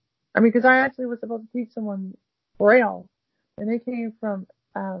sad. I mean, because I actually was supposed to teach someone Braille, and they came from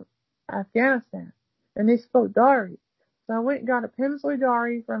Afghanistan, and they spoke Dari. So I went and got a Pimsley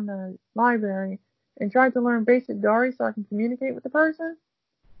Dari from the library and tried to learn basic Dari so I can communicate with the person.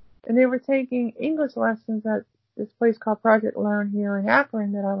 And they were taking English lessons at this place called Project Learn here in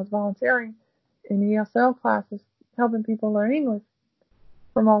Akron that I was volunteering in ESL classes, helping people learn English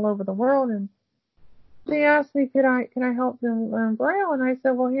from all over the world. And they asked me, can I help them learn Braille? And I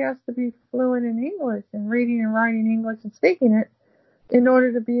said, well, he has to be fluent in English and reading and writing English and speaking it in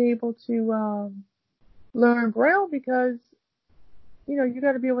order to be able to learn Braille, because, you know, you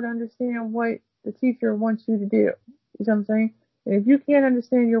got to be able to understand what the teacher wants you to do. You know what I'm saying? And if you can't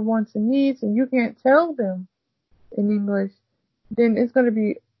understand your wants and needs and you can't tell them in English, then it's going to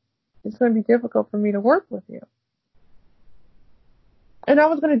be difficult for me to work with you. And I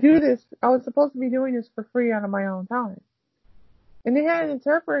was going to do this. I was supposed to be doing this for free out of my own time. And they had an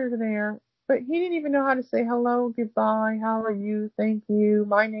interpreter there, but he didn't even know how to say hello, goodbye, how are you, thank you,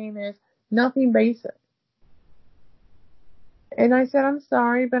 my name is, nothing basic. And I said, I'm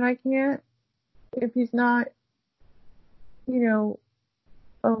sorry, but I can't, if he's not, you know,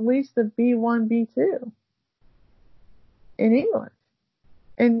 at least a B1, B2 in English.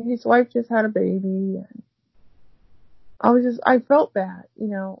 And his wife just had a baby, and I felt bad, you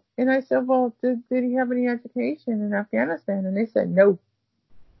know. And I said, well, did he have any education in Afghanistan? And they said, no,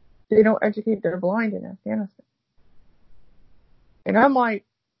 they don't educate their blind in Afghanistan. And I'm like,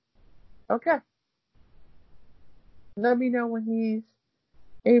 okay, let me know when he's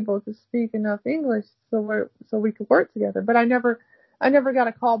able to speak enough English so we could work together. But I never got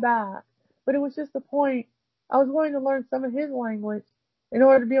a call back. But it was just the point. I was willing to learn some of his language in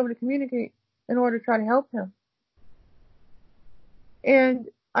order to be able to communicate, in order to try to help him. And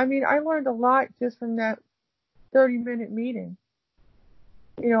I mean, I learned a lot just from that 30-minute meeting,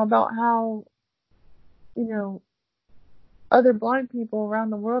 you know, about how, you know, other blind people around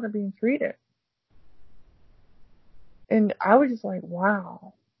the world are being treated. And I was just like,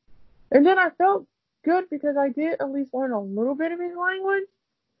 wow. And then I felt good because I did at least learn a little bit of his language,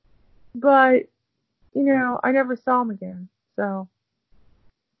 but, you know, I never saw him again. So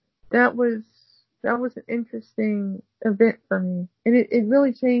that was an interesting event for me. And it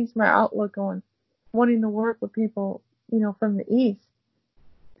really changed my outlook on wanting to work with people, you know, from the East,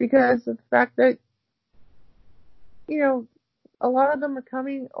 because of the fact that, you know, a lot of them are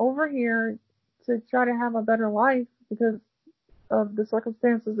coming over here to try to have a better life because of the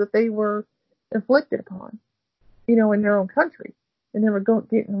circumstances that they were inflicted upon, you know, in their own country, and they were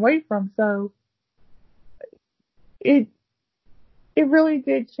getting away from. So it really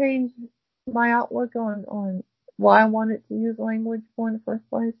did change my outlook on why I wanted to use language for in the first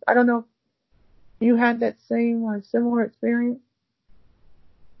place. I don't know if you had that same or similar experience.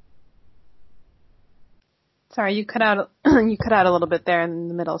 Sorry, you cut out a little bit there in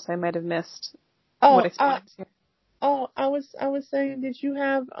the middle, so I might have missed what experience here. I was saying, did you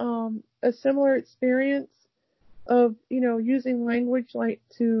have a similar experience of, you know, using language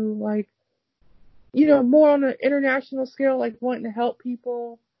to you know, more on an international scale, like wanting to help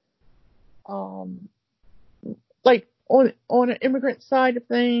people, like on an immigrant side of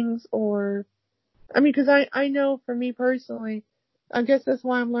things? Or, I mean, because I know for me personally, I guess that's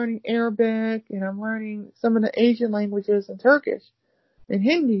why I'm learning Arabic and I'm learning some of the Asian languages and Turkish and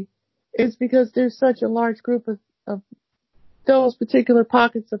Hindi, is because there's such a large group of those particular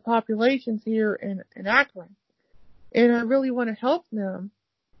pockets of populations here in Akron. and I really want to help them,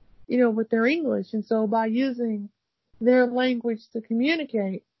 with their English. And so by using their language to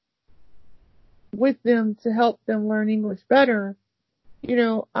communicate with them to help them learn English better,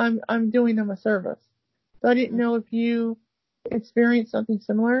 I'm doing them a service. So I didn't know if you experienced something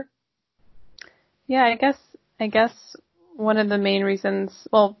similar. Yeah, I guess one of the main reasons,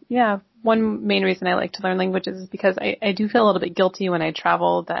 one main reason I like to learn languages is because I do feel a little bit guilty when I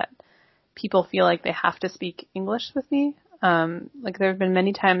travel that people feel like they have to speak English with me. Like there have been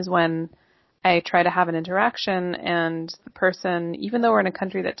many times when I try to have an interaction and the person, even though we're in a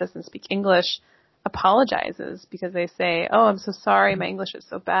country that doesn't speak English, apologizes because they say, "Oh, I'm so sorry. My English is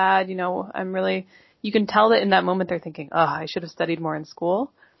so bad. You can tell that in that moment they're thinking, oh, I should have studied more in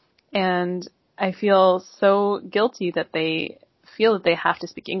school." And I feel so guilty that they feel that they have to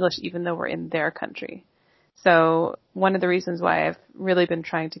speak English even though we're in their country. So one of the reasons why I've really been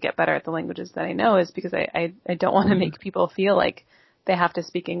trying to get better at the languages that I know is because I don't want to make people feel like they have to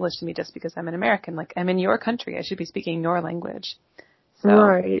speak English to me just because I'm an American. Like, I'm in your country. I should be speaking your language. So,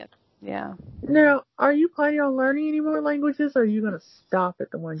 right. Yeah. Now, are you planning on learning any more languages, or are you going to stop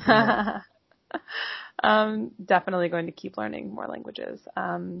at the ones you know? Definitely going to keep learning more languages.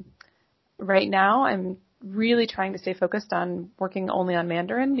 Right now, I'm really trying to stay focused on working only on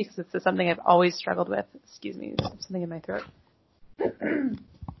Mandarin because it's something I've always struggled with. Excuse me, there's something in my throat.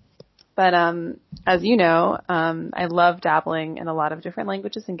 But as you know, I love dabbling in a lot of different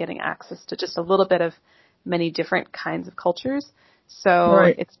languages and getting access to just a little bit of many different kinds of cultures. So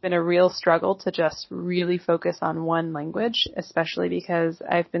It's been a real struggle to just really focus on one language, especially because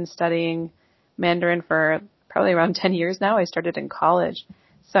I've been studying Mandarin for probably around 10 years now. I started in college.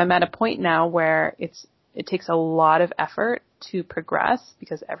 So I'm at a point now where it takes a lot of effort to progress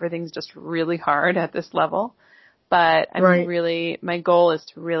because everything's just really hard at this level. But my goal is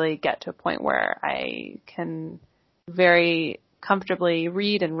to really get to a point where I can very comfortably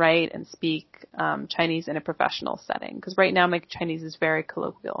read and write and speak Chinese in a professional setting. Because right now my Chinese is very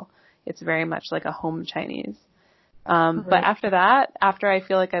colloquial. It's very much like a home Chinese. But after that, after I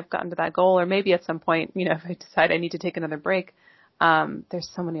feel like I've gotten to that goal, or maybe at some point, if I decide I need to take another break, there's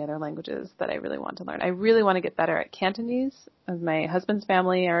so many other languages that I really want to learn. I really want to get better at Cantonese. My husband's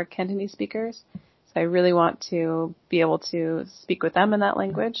family are Cantonese speakers. So I really want to be able to speak with them in that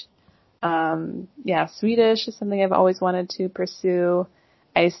language. Swedish is something I've always wanted to pursue.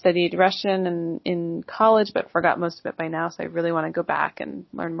 I studied Russian in college, but forgot most of it by now. So I really want to go back and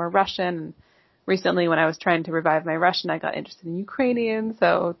learn more Russian. And recently, when I was trying to revive my Russian, I got interested in Ukrainian.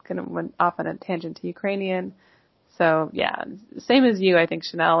 So kind of went off on a tangent to Ukrainian. So yeah, same as you, I think,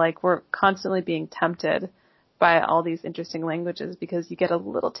 Chanel, like we're constantly being tempted by all these interesting languages because you get a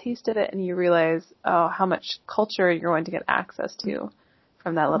little taste of it and you realize, how much culture you're going to get access to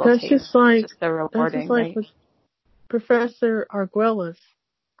from that little taste. Just like, it's just so rewarding, that's just like right? with Professor Arguelles,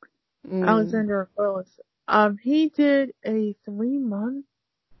 Alexander Arguelles. He did a 3-month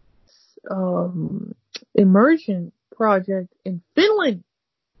immersion project in Finland.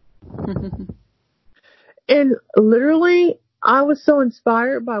 And literally, I was so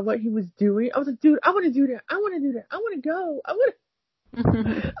inspired by what he was doing. I was like, dude, I want to do that. I want to do that. I want to go. I just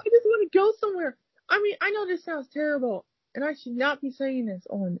want to go somewhere. I mean, I know this sounds terrible, and I should not be saying this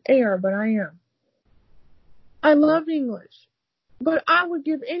on air, but I am. I love English, but I would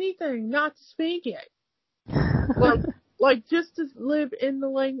give anything not to speak it. like just to live in the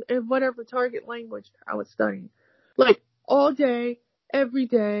language, in whatever target language I was studying. Like all day, every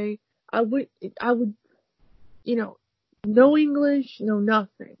day, I would, no English, no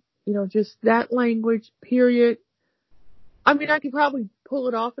nothing. Just that language, period. I mean, I could probably pull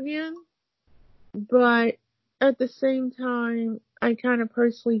it off again, but at the same time, I kind of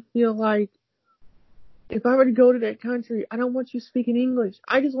personally feel like if I were to go to that country, I don't want you speaking English.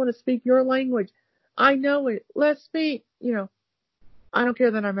 I just want to speak your language. I know it. Let's speak. I don't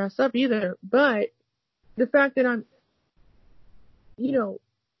care that I mess up either, but the fact that I'm,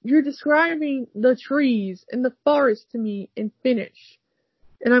 you're describing the trees and the forest to me in Finnish.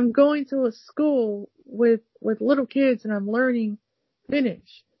 And I'm going to a school with little kids and I'm learning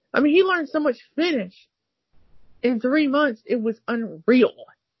Finnish. I mean, he learned so much Finnish in 3 months. It was unreal.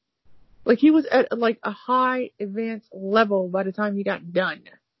 Like he was at like a high advanced level by the time he got done.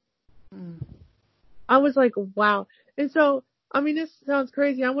 I was like, wow. And so, I mean, this sounds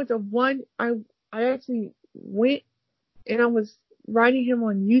crazy. I actually went and I was writing him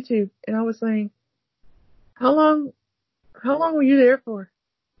on YouTube and I was saying, how long were you there for?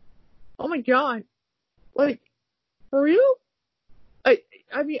 Oh my God. Like, for real?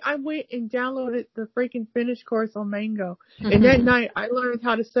 I mean, I went and downloaded the freaking Finnish course on Mango. And that night I learned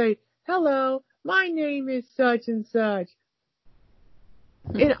how to say, hello, my name is such and such.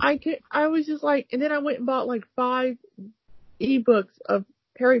 And I was just like, and then I went and bought like 5 ebooks of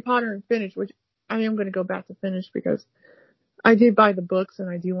Harry Potter and Finnish, which I am going to go back to Finnish because I did buy the books and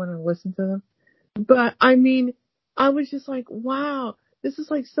I do want to listen to them. But I mean, I was just like, wow, this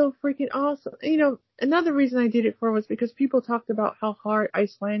is like so freaking awesome. You know, another reason I did it for was because people talked about how hard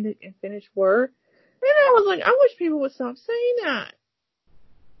Icelandic and Finnish were. And I was like, I wish people would stop saying that.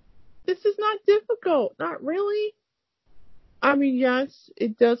 This is not difficult. Not really. I mean, yes,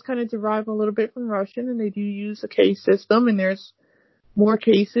 it does kind of derive a little bit from Russian, and they do use a case system, and there's more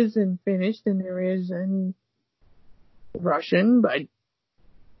cases in Finnish than there is in Russian, but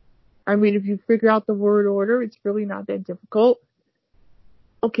I mean, if you figure out the word order, it's really not that difficult.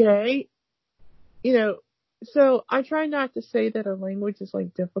 Okay. You know, so I try not to say that a language is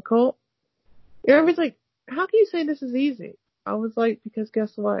like difficult. You know, everyone's like, how can you say this is easy? I was like, because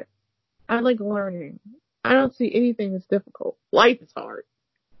guess what? I like learning. I don't see anything as difficult. Life is hard.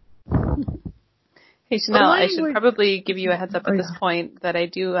 Hey Chanel, I should probably give you a heads up at this point that I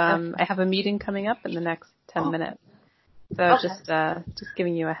do, I have a meeting coming up in the next 10 minutes. So okay. Just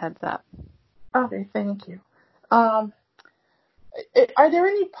giving you a heads up. Okay, thank you. Are there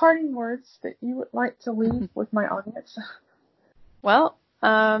any parting words that you would like to leave with my audience? Well,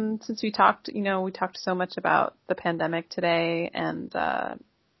 since we talked so much about the pandemic today and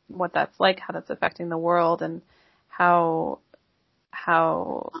what that's like, how that's affecting the world, and how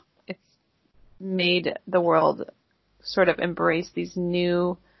it's made the world sort of embrace these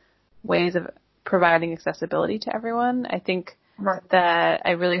new ways of providing accessibility to everyone. I think that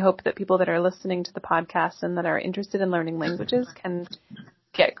I really hope that people that are listening to the podcast and that are interested in learning languages can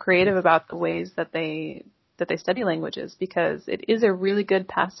get creative about the ways that they study languages, because it is a really good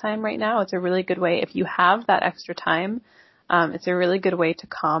pastime right now. It's a really good way, if you have that extra time, it's a really good way to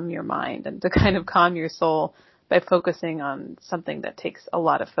calm your mind and to kind of calm your soul by focusing on something that takes a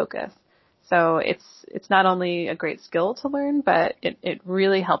lot of focus. So it's not only a great skill to learn, but it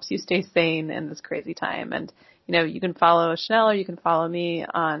really helps you stay sane in this crazy time. And, you know, you can follow Chanel or you can follow me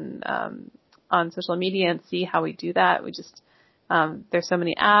on social media and see how we do that. We just, there's so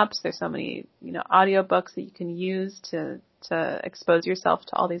many apps, there's so many, you know, audiobooks that you can use to expose yourself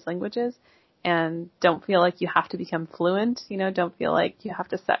to all these languages, and don't feel like you have to become fluent, you know, don't feel like you have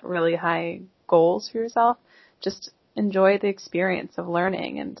to set really high goals for yourself. Just enjoy the experience of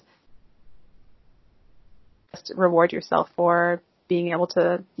learning and just reward yourself for being able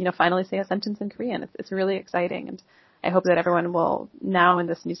to, you know, finally say a sentence in Korean. It's really exciting, and I hope that everyone will now in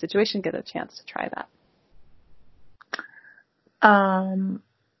this new situation get a chance to try that.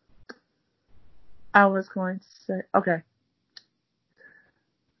 I was going to say, okay.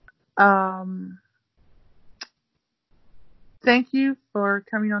 Thank you for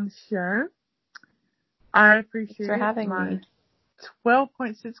coming on the show. I appreciate it. Thanks for having me.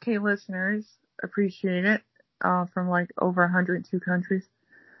 12.6K listeners appreciate it, from like over 102 countries.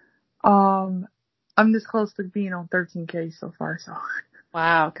 I'm this close to being on 13K so far, so.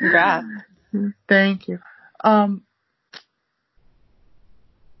 Wow, congrats. Thank you. I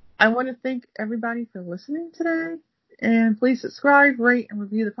want to thank everybody for listening today. And please subscribe, rate, and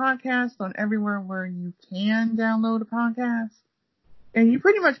review the podcast on everywhere where you can download a podcast. And you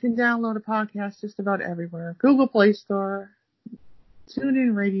pretty much can download a podcast just about everywhere. Google Play Store,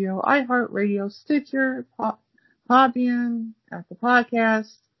 TuneIn Radio, iHeartRadio, Stitcher, Podbean, Apple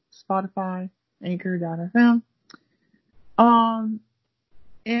Podcasts, Spotify, Anchor.fm.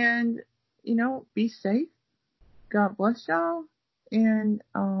 And, you know, be safe. God bless y'all. And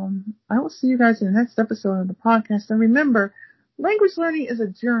I will see you guys in the next episode of the podcast. And remember, language learning is a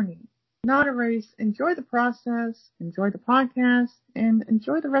journey, not a race. Enjoy the process, enjoy the podcast, and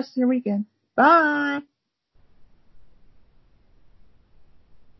enjoy the rest of your weekend. Bye.